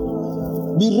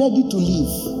 Be ready to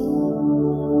live.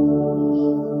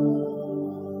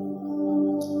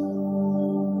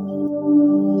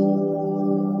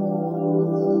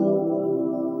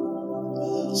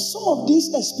 Some of these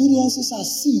experiences are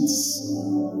seeds.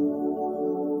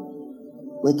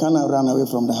 We cannot run away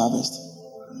from the harvest.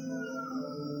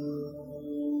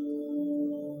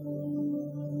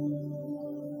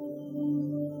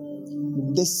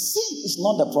 The seed is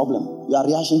not the problem. Your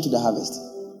reaction to the harvest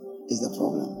is the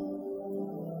problem.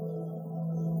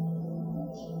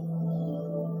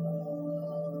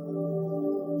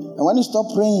 And when you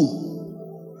stop praying,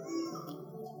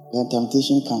 then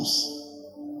temptation comes.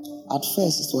 At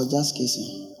first, it was just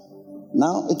kissing.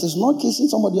 Now, it is not kissing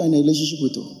somebody you are in a relationship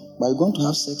with, but you're going to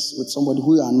have sex with somebody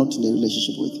who you are not in a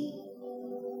relationship with.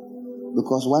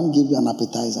 Because one gave you an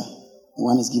appetizer, and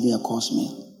one is giving a course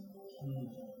meal.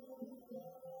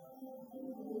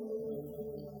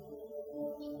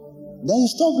 Then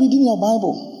you stop reading your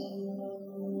Bible.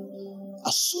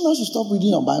 As soon as you stop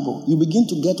reading your Bible, you begin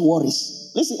to get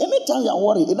worries. Listen, anytime you are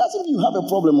worried, it doesn't mean you have a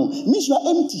problem. It means you are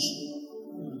empty.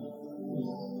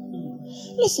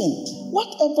 Listen,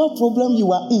 whatever problem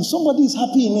you are in, somebody is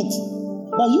happy in it,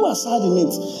 but you are sad in it.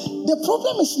 The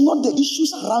problem is not the issues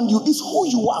around you, it's who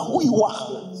you are,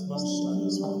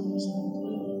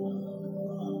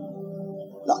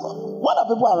 Now, what are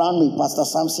people around me, Pastor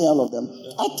Samson, all of them?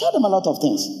 I tell them a lot of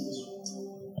things.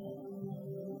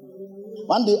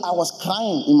 One day I was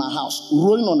crying in my house,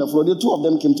 rolling on the floor. The two of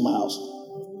them came to my house.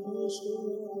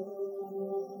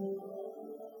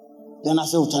 Then I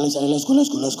said, let's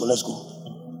go.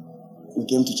 We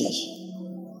came to church.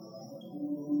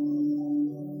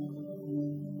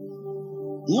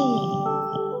 Yeah.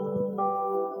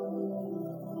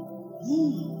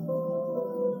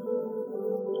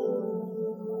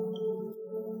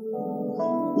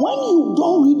 When you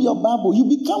don't read your Bible, you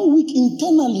become weak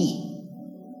internally.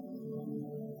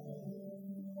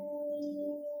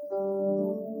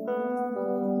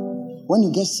 When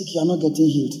you get sick, you are not getting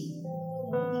healed.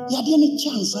 You had any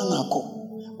chance,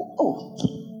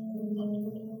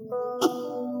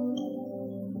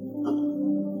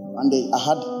 One day I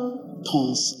had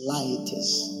tonsillitis.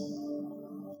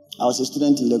 I was a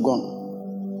student in Legon.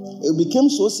 It became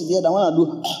so severe that when I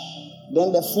do,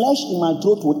 then the flesh in my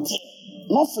throat would tear.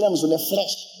 Not phlegm, so the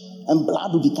flesh and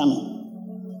blood would be coming.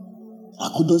 I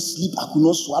could not sleep, I could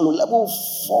not swallow. Level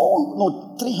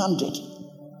 300.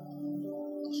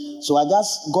 So I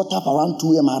just got up around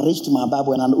 2 a.m. I reached to my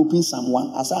Bible and I opened Psalm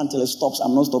 1. I said, until it stops,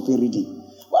 I'm not stopping reading.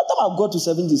 By the time I got to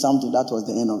 70 something, that was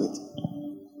the end of it.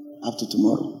 Up to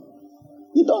tomorrow.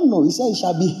 You don't know. He said it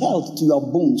shall be held to your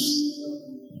bones.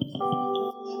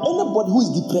 Anybody who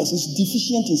is depressed is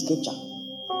deficient in scripture.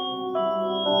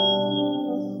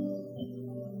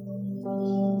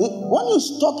 When you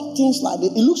talk things like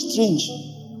that, it looks strange,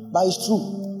 but it's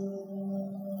true.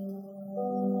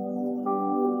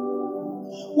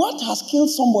 What has killed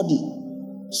somebody?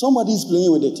 Somebody is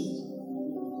playing with it.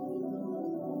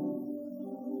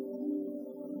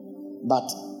 But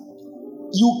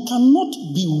you cannot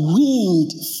be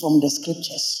weaned from the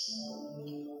scriptures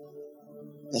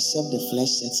except the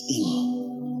flesh sets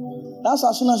in. That's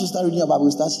as soon as you start reading your Bible,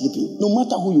 you start sleeping. No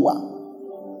matter who you are,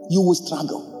 you will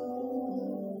struggle.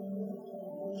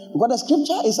 Because the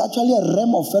scripture is actually a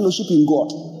realm of fellowship in God.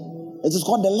 It is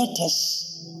called the letters.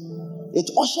 It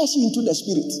ushers you into the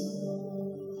spirit.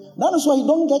 That is why you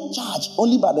don't get charged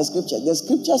only by the scriptures. The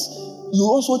scriptures, you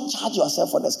also charge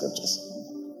yourself for the scriptures.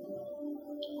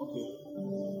 Okay.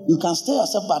 You can stir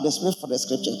yourself by the spirit for the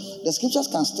scriptures. The scriptures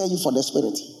can stir you for the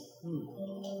spirit.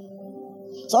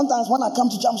 Sometimes when I come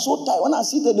to church, I'm so tired. When I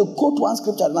see that they quote one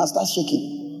scripture and I start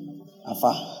shaking.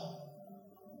 Afa.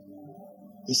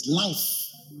 It's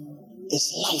life.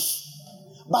 It's life.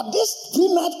 But this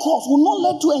pre-night course will not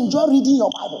let you enjoy reading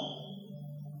your Bible.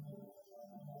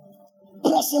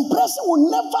 Pressing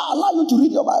will never allow you to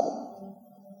read your Bible.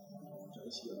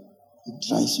 It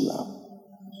dries you out.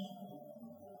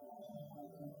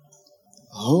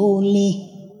 Holy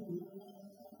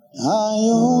are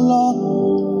you, Lord.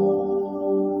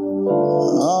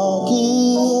 Okay.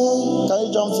 Can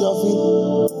you jump to your feet?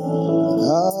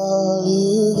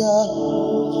 Hallelujah.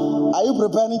 Are you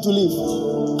preparing to leave?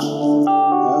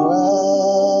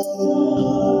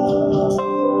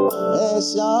 It's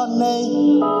your name.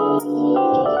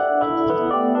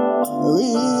 We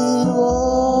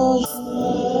worship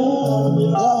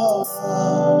your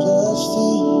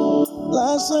majesty.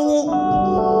 Let's sing it.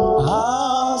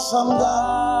 Awesome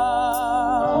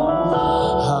God,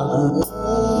 how great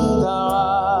thou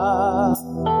art.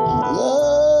 Yeah,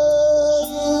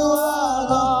 you are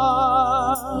God.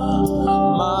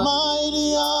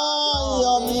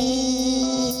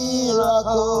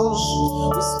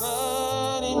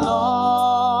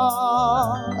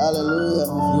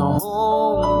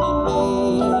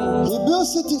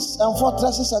 cities and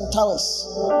fortresses and towers.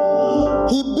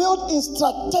 He built in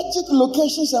strategic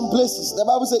locations and places. The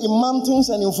Bible says in mountains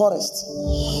and in forests.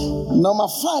 Number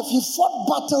 5, he fought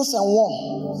battles and won.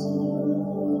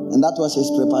 And that was his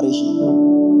preparation.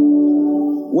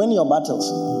 Win your battles.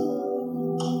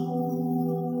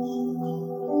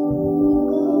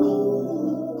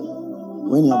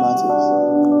 Win your battles.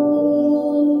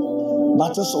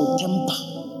 Battles of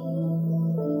temper.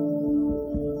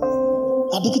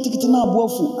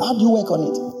 How do you work on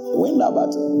it? Win that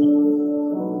battle.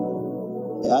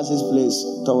 He has his place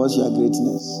towards your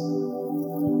greatness.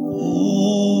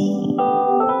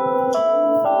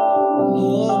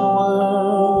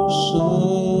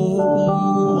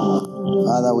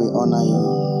 Father, we honor you.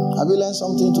 Have you learned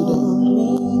something today?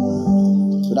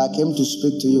 But I came to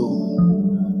speak to you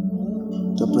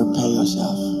to prepare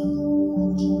yourself.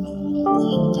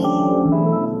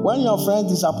 When your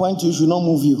friends disappoint you, you should not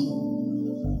move you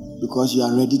because you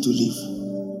are ready to leave.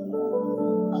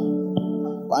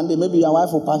 One day, maybe your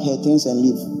wife will pack her things and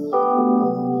leave.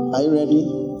 Are you ready?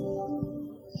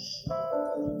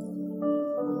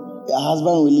 Your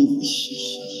husband will leave.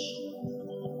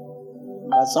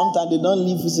 But sometimes they don't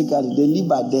leave physically, they leave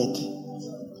by death.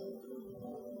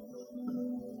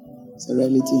 It's a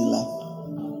reality in life.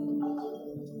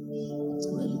 It's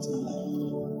a reality in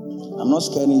life. I'm not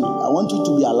scaring you. I want you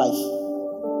to be alive.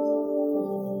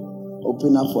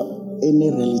 Open up for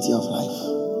any reality of life.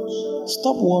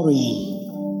 Stop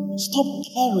worrying. Stop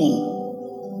caring.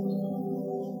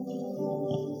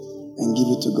 And give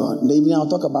it to God. In the evening, I'll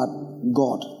talk about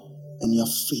God and your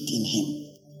faith in Him.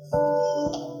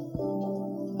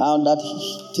 How that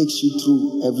takes you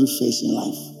through every phase in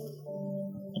life.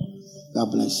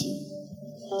 God bless you.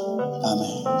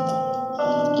 Amen.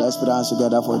 Let's put our hands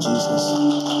together for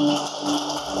Jesus.